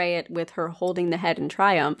them portray it with her holding the head in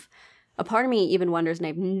triumph. A part of me even wonders, and I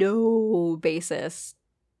have no basis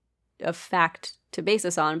of fact to base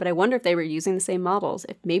this on, but I wonder if they were using the same models.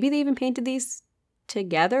 If maybe they even painted these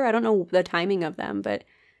together. I don't know the timing of them, but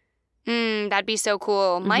that'd be so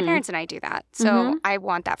cool. My parents and I do that, so I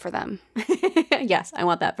want that for them. Yes, I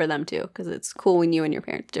want that for them too, because it's cool when you and your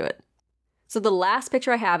parents do it. So the last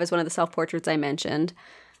picture I have is one of the self-portraits I mentioned.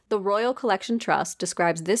 The Royal Collection Trust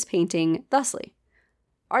describes this painting thusly.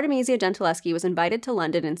 Artemisia Gentileschi was invited to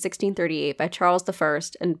London in 1638 by Charles I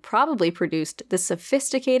and probably produced this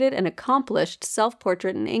sophisticated and accomplished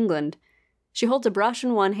self-portrait in England. She holds a brush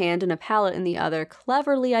in one hand and a palette in the other,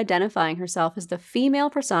 cleverly identifying herself as the female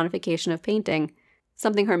personification of painting,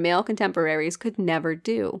 something her male contemporaries could never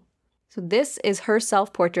do. So this is her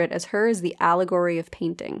self-portrait, as her is the allegory of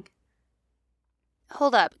painting.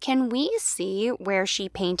 Hold up. Can we see where she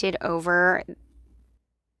painted over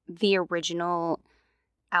the original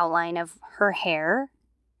outline of her hair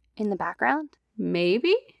in the background?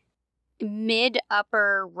 Maybe?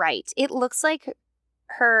 Mid-upper right. It looks like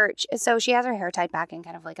so she has her hair tied back in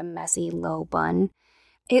kind of like a messy low bun.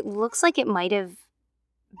 It looks like it might have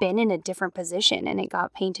been in a different position and it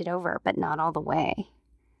got painted over, but not all the way.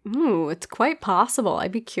 Ooh, it's quite possible.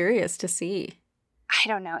 I'd be curious to see. I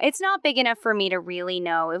don't know. It's not big enough for me to really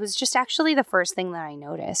know. It was just actually the first thing that I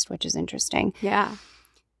noticed, which is interesting. Yeah.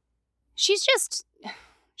 She's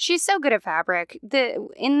so good at fabric.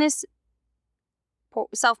 In this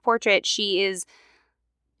self-portrait, she's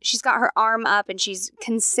got her arm up and she's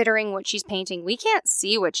considering what she's painting. We can't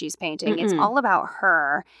see what she's painting. It's all about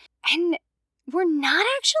her. And we're not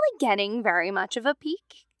actually getting very much of a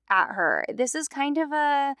peek at her. This is kind of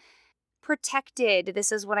a protected,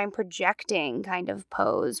 this is what I'm projecting kind of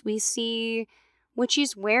pose. We see what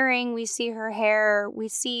she's wearing, we see her hair, we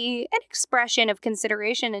see an expression of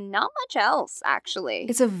consideration and not much else, actually.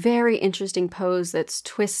 It's a very interesting pose that's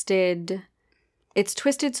twisted. It's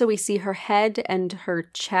twisted so we see her head and her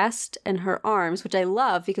chest and her arms, which I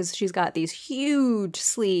love because she's got these huge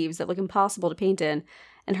sleeves that look impossible to paint in.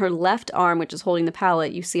 And her left arm, which is holding the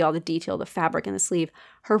palette, you see all the detail, the fabric in the sleeve.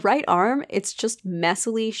 Her right arm, it's just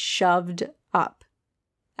messily shoved up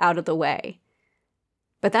out of the way.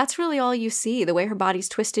 But that's really all you see. The way her body's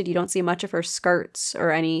twisted, you don't see much of her skirts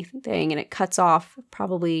or anything, and it cuts off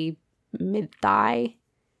probably mid-thigh.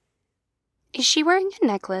 Is she wearing a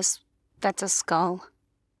necklace that's a skull?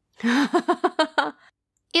 It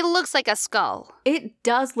looks like a skull. It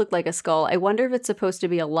does look like a skull. I wonder if it's supposed to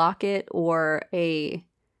be a locket or a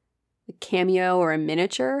cameo or a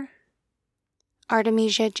miniature.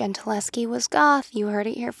 Artemisia Gentileschi was goth. You heard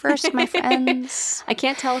it here first, my friends. I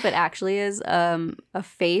can't tell if it actually is a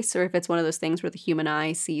face or if it's one of those things where the human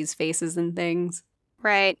eye sees faces and things.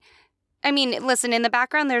 Right. I mean, listen, in the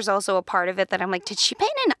background, there's also a part of it that I'm like, did she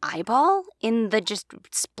paint an eyeball in the just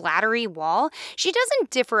splattery wall? She doesn't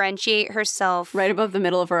differentiate herself. Right above the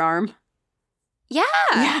middle of her arm. Yeah.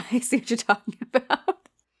 Yeah, I see what you're talking about.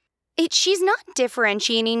 She's not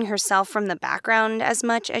differentiating herself from the background as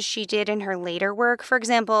much as she did in her later work. For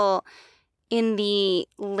example, in the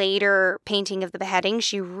later painting of the beheading,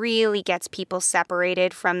 she really gets people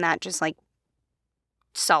separated from that just like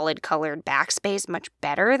solid colored backspace much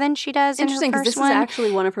better than she does in her first one. Interesting, because this is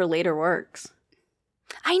actually one of her later works.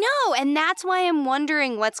 I know, and that's why I'm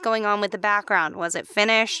wondering what's going on with the background. Was it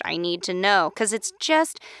finished? I need to know, because it's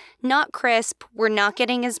just not crisp. We're not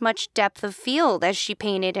getting as much depth of field as she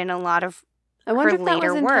painted in a lot of her later works. I wonder if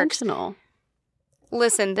that was intentional.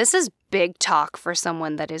 Listen, this is big talk for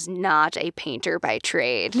someone that is not a painter by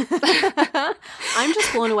trade. I'm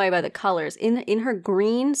just blown away by the colors. In her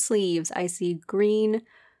green sleeves, I see green,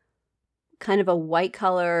 kind of a white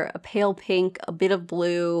color, a pale pink, a bit of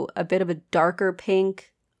blue, a bit of a darker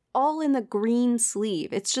pink, all in the green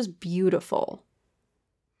sleeve. It's just beautiful.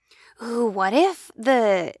 Ooh, what if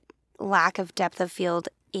the lack of depth of field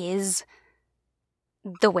is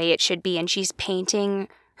the way it should be and she's painting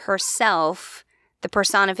herself, the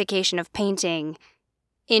personification of painting,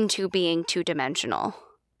 into being two-dimensional?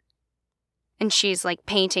 And she's like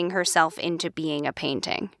painting herself into being a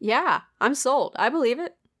painting. Yeah, I'm sold. I believe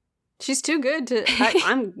it. She's too good to...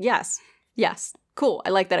 Yes. Cool. I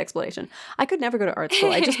like that explanation. I could never go to art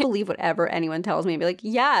school. I just believe whatever anyone tells me and be like,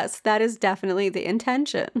 yes, that is definitely the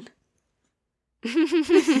intention.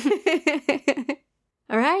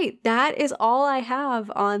 All right. That is all I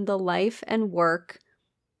have on the life and work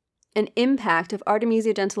and impact of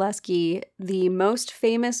Artemisia Gentileschi, the most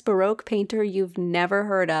famous Baroque painter you've never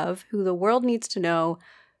heard of, who the world needs to know,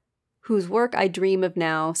 whose work I dream of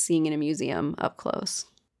now seeing in a museum up close.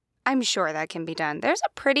 I'm sure that can be done. There's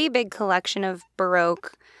a pretty big collection of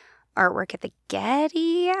Baroque artwork at the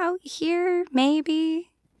Getty out here,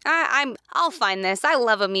 maybe. I'll find this. I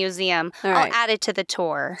love a museum. All right. I'll add it to the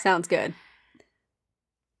tour. Sounds good.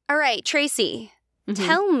 All right, Tracy,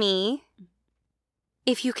 tell me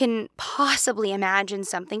if you can possibly imagine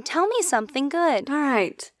something. Tell me something good. All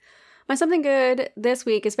right. My something good this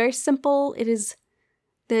week is very simple. It is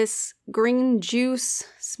this green juice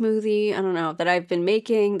smoothie, I don't know, that I've been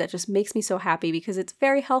making that just makes me so happy because it's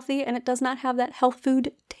very healthy and it does not have that health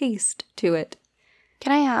food taste to it.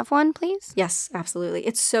 Can I have one, please? Yes, absolutely.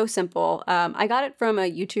 It's so simple. I got it from a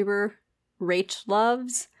YouTuber, Rach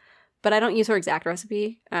Loves, but I don't use her exact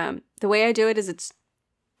recipe. The way I do it is it's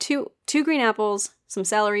two green apples, some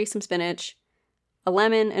celery, some spinach, a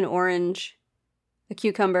lemon, an orange, a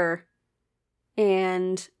cucumber,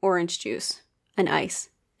 and orange juice and ice.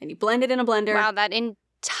 And you blend it in a blender. Wow, that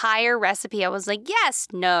entire recipe, I was like, yes,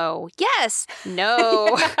 no, yes,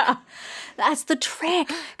 no. Yeah, that's the trick,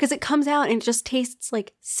 because it comes out and it just tastes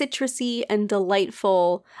like citrusy and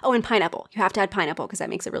delightful. Oh, and pineapple. You have to add pineapple because that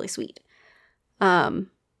makes it really sweet.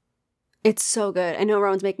 It's so good. I know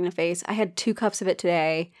Rowan's making a face. I had 2 cups of it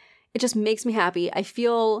today. It just makes me happy. I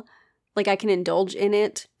feel like I can indulge in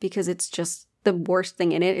it because it's just the worst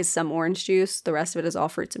thing in it is some orange juice. The rest of it is all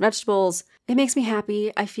fruits and vegetables. It makes me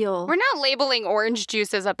happy. I feel... We're not labeling orange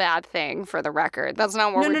juice as a bad thing, for the record. That's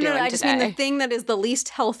not what we're doing today. I just mean the thing that is the least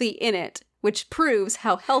healthy in it, which proves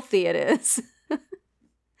how healthy it is.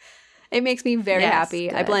 It makes me very Yes,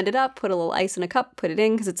 happy. I good. blend it up, put a little ice in a cup, put it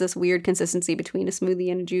in because it's this weird consistency between a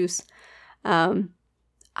smoothie and a juice.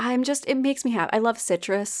 It makes me happy. I love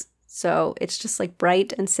citrus, so it's just like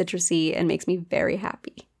bright and citrusy and makes me very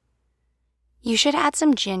happy. You should add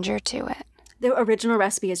some ginger to it. The original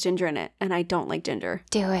recipe has ginger in it, and I don't like ginger.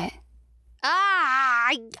 Do it.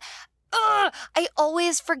 I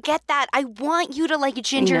always forget that. I want you to like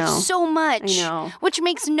ginger know. so much. I know. Which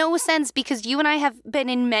makes no sense because you and I have been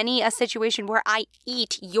in many a situation where I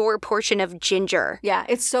eat your portion of ginger. Yeah,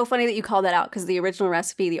 it's so funny that you called that out because the original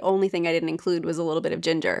recipe, the only thing I didn't include was a little bit of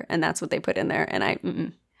ginger, and that's what they put in there,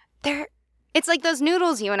 and It's like those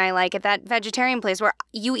noodles you and I like at that vegetarian place where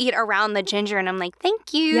you eat around the ginger and I'm like,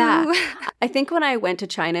 thank you. Yeah. I think when I went to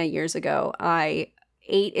China years ago, I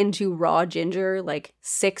ate into raw ginger like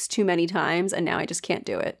 6 too many times, and now I just can't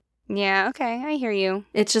do it. Yeah, okay, I hear you.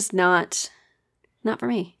 It's just not for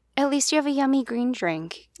me. At least you have a yummy green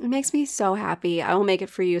drink. It makes me so happy. I will make it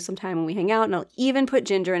for you sometime when we hang out, and I'll even put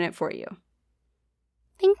ginger in it for you.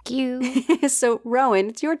 Thank you. So, Rowan,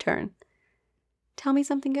 it's your turn. Tell me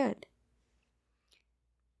something good.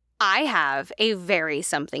 I have a very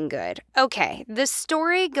something good. Okay, the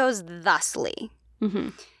story goes thusly. Mm-hmm.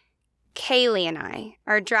 Kaylee and I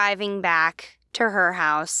are driving back to her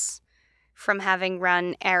house from having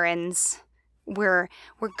run errands. We're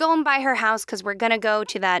going by her house because we're going to go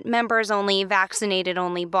to that members-only,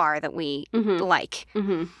 vaccinated-only bar that we like.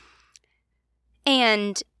 Mm-hmm.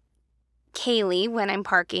 And Kaylee, when I'm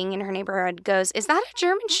parking in her neighborhood, goes, "Is that a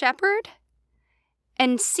German Shepherd?"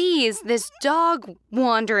 And sees this dog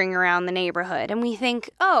wandering around the neighborhood. And we think,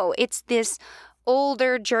 oh, it's this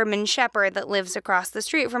older German Shepherd that lives across the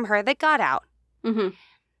street from her that got out. Mm-hmm.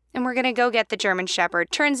 And we're going to go get the German Shepherd.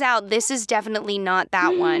 Turns out this is definitely not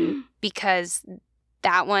that one because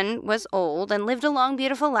that one was old and lived a long,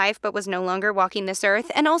 beautiful life but was no longer walking this earth,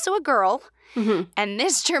 and also a girl. Mm-hmm. And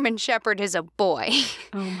this German Shepherd is a boy.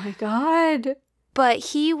 Oh, my God. But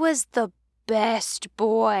he was the best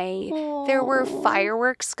boy. There were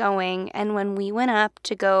fireworks going, and when we went up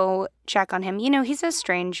to go check on him, you know, he's a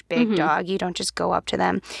strange big dog. You don't just go up to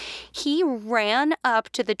them. He ran up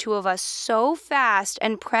to the two of us so fast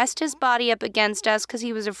and pressed his body up against us because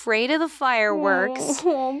he was afraid of the fireworks.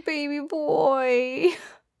 Oh, baby boy.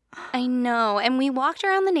 I know. And we walked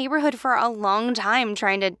around the neighborhood for a long time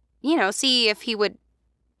trying to, you know, see if he would,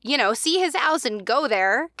 you know, see his house and go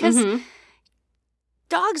there. Because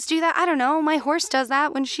dogs do that. I don't know. My horse does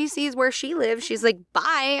that when she sees where she lives. She's like,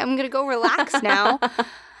 bye, I'm going to go relax now.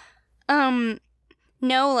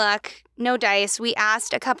 No luck, no dice. We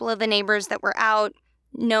asked a couple of the neighbors that were out.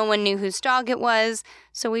 No one knew whose dog it was.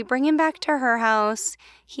 So we bring him back to her house.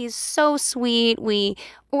 He's so sweet. We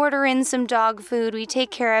order in some dog food. We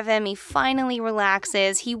take care of him. He finally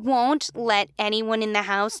relaxes. He won't let anyone in the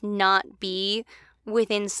house not be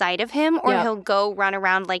within sight of him, or he'll go run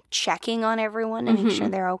around like checking on everyone and make sure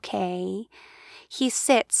they're okay. He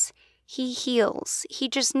sits. He heals. He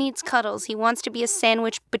just needs cuddles. He wants to be a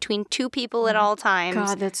sandwich between two people at all times.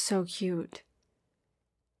 God, that's so cute.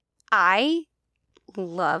 I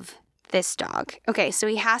love this dog. Okay, so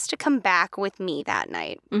he has to come back with me that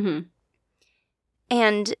night. Mm-hmm.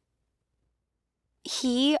 And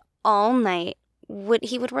he all night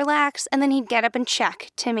he would relax, and then he'd get up and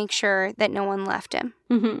check to make sure that no one left him.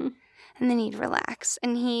 Mm-hmm. And then he'd relax,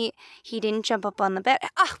 and he didn't jump up on the bed.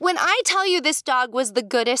 When I tell you this dog was the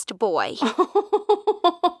goodest boy.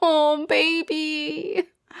 Oh, baby.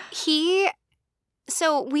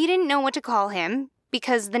 So we didn't know what to call him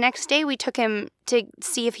because the next day we took him to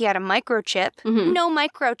see if he had a microchip. Mm-hmm. No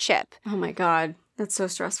microchip. Oh, my God. That's so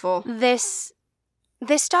stressful. This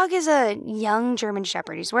dog is a young German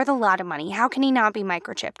Shepherd. He's worth a lot of money. How can he not be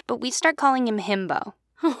microchipped? But we start calling him Himbo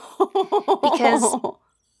because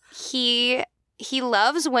he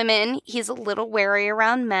loves women. He's a little wary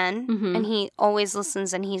around men, and he always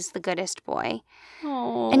listens, and he's the goodest boy.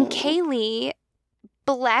 Oh. And Kaylee,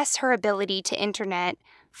 bless her ability to internet,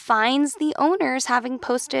 finds the owners having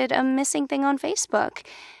posted a missing thing on Facebook.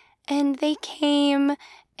 And they came,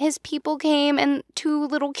 his people came, and 2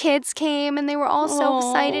 little kids came, and they were all so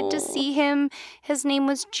excited to see him. His name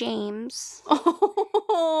was James.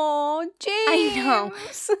 Oh, James. I know.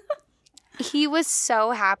 He was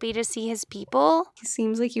so happy to see his people. He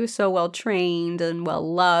seems like he was so well trained and well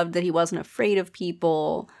loved that he wasn't afraid of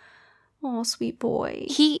people. Oh, sweet boy.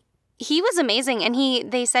 He was amazing, and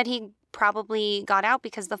they said he probably got out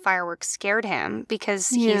because the fireworks scared him because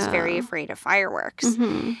he's very afraid of fireworks.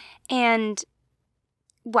 Mm-hmm. And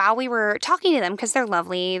while we were talking to them, because they're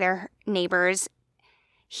lovely, they're neighbors,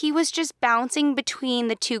 he was just bouncing between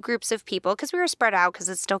the 2 groups of people because we were spread out because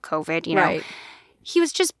it's still COVID, you know. Right. he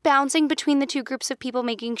was just bouncing between the two groups of people,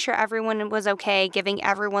 making sure everyone was okay, giving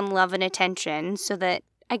everyone love and attention so that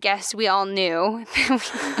I guess we all knew. He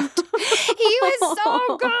was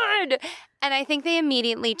so good. And I think they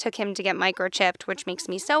immediately took him to get microchipped, which makes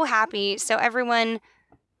me so happy. So everyone,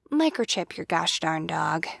 microchip your gosh darn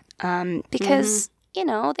dog. Because, you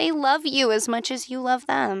know, they love you as much as you love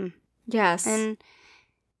them. Yes. And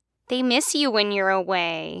they miss you when you're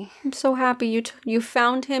away. I'm so happy you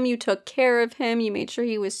found him, you took care of him, you made sure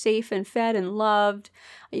he was safe and fed and loved.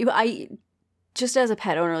 I just as a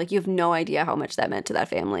pet owner, like, you have no idea how much that meant to that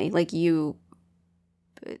family. Like,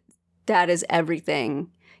 that is everything.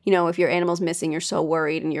 You know, if your animal's missing, you're so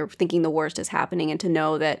worried and you're thinking the worst is happening. And to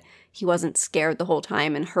know that he wasn't scared the whole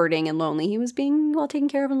time and hurting and lonely, he was being well taken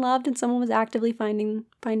care of and loved, and someone was actively finding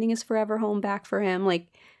his forever home back for him. Like,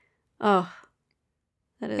 oh,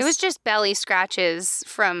 that is. It was just belly scratches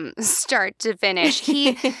from start to finish.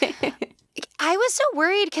 I was so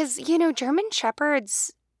worried because, you know, German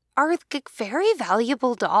Shepherds are very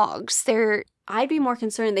valuable dogs. I'd be more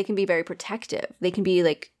concerned they can be very protective. They can be,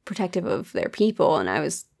 like, protective of their people. And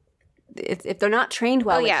if they're not trained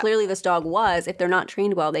well, clearly this dog was, if they're not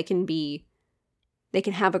trained well, they can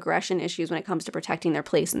have aggression issues when it comes to protecting their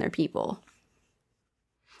place and their people.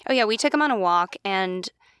 Oh, yeah, we took him on a walk, and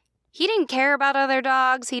he didn't care about other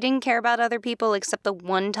dogs. He didn't care about other people, except the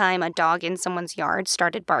one time a dog in someone's yard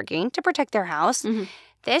started barking to protect their house. Mm-hmm.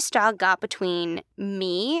 This dog got between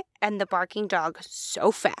me and the barking dog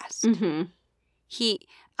so fast. Mm-hmm.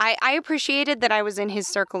 I appreciated that I was in his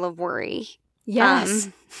circle of worry. Yes.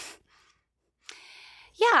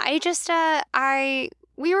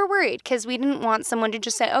 We were worried because we didn't want someone to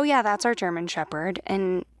just say, oh, yeah, that's our German Shepherd.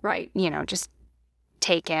 And, you know, just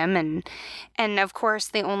take him. And of course,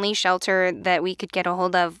 the only shelter that we could get a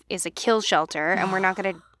hold of is a kill shelter. And we're not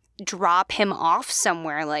going to drop him off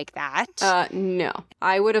somewhere like that. No.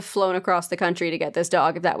 I would have flown across the country to get this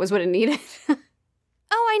dog if that was what it needed.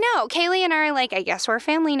 Oh, I know. Kaylee and I are like, I guess we're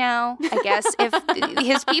family now. I guess if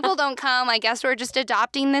his people don't come, I guess we're just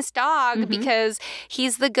adopting this dog because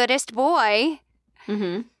he's the goodest boy.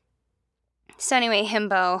 Mm-hmm. So anyway,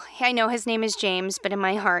 Himbo. I know his name is James, but in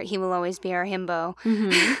my heart, he will always be our Himbo.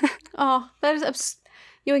 Mm-hmm. Oh,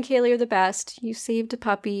 you and Kaylee are the best. You saved a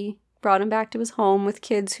puppy, brought him back to his home with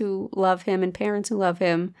kids who love him and parents who love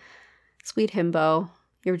him. Sweet Himbo,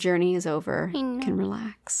 your journey is over. You can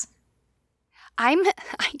relax. I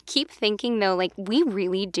keep thinking, though, like, we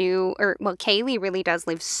really do, Kaylee really does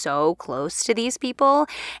live so close to these people,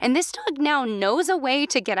 and this dog now knows a way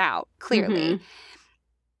to get out, clearly. Mm-hmm.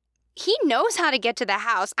 He knows how to get to the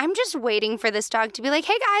house. I'm just waiting for this dog to be like,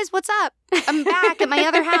 hey, guys, what's up? I'm back at my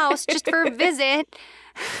other house just for a visit.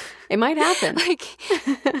 It might happen. Like,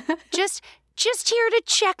 just here to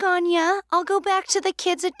check on ya. I'll go back to the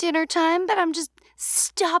kids at dinner time, but I'm just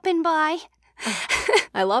stopping by.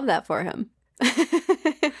 I love that for him.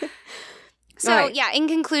 So, yeah, in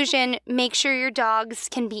conclusion, make sure your dogs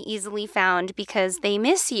can be easily found because they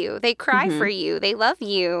miss you. They cry for you. They love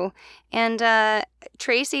you. And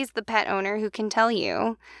Tracy's the pet owner who can tell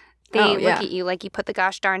you. They look at you like you put the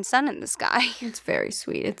gosh darn sun in the sky. It's very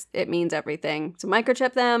sweet. It means everything. So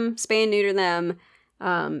microchip them, spay and neuter them.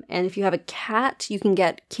 And if you have a cat, you can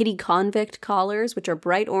get kitty convict collars, which are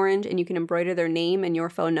bright orange, and you can embroider their name and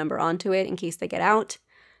your phone number onto it in case they get out.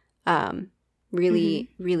 Really,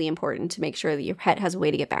 really important to make sure that your pet has a way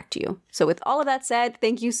to get back to you. So with all of that said,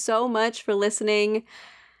 thank you so much for listening.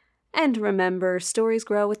 And remember, stories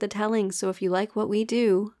grow with the telling. So if you like what we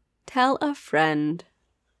do, tell a friend.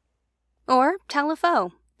 Or tell a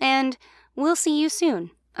foe. And we'll see you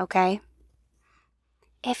soon, okay?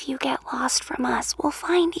 If you get lost from us, we'll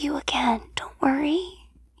find you again. Don't worry.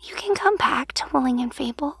 You can come back to Willing and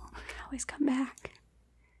Fable. You can always come back.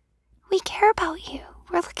 We care about you.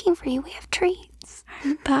 We're looking for you. We have treats.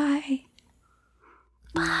 Bye.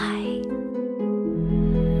 Bye.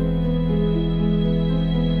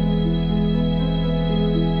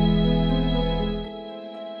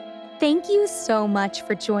 Thank you so much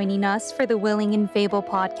for joining us for the Willing and Fable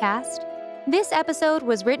podcast. This episode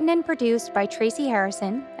was written and produced by Tracy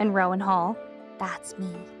Harrison and Rowan Hall. That's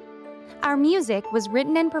me. Our music was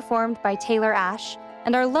written and performed by Taylor Ash,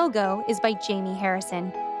 and our logo is by Jamie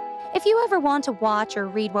Harrison. If you ever want to watch or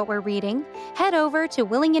read what we're reading, head over to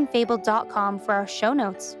willingandfable.com for our show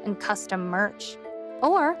notes and custom merch.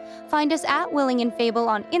 Or find us at Willing and Fable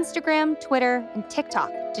on Instagram, Twitter, and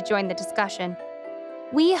TikTok to join the discussion.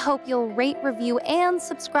 We hope you'll rate, review, and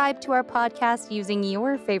subscribe to our podcast using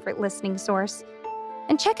your favorite listening source.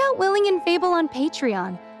 And check out Willing and Fable on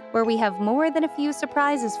Patreon, where we have more than a few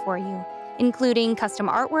surprises for you, including custom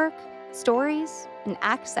artwork, stories, and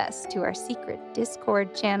access to our secret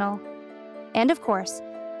Discord channel. And of course,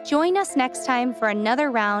 join us next time for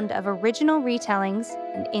another round of original retellings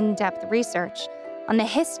and in-depth research on the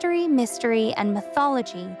history, mystery, and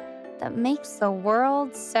mythology that makes the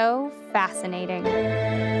world so fascinating.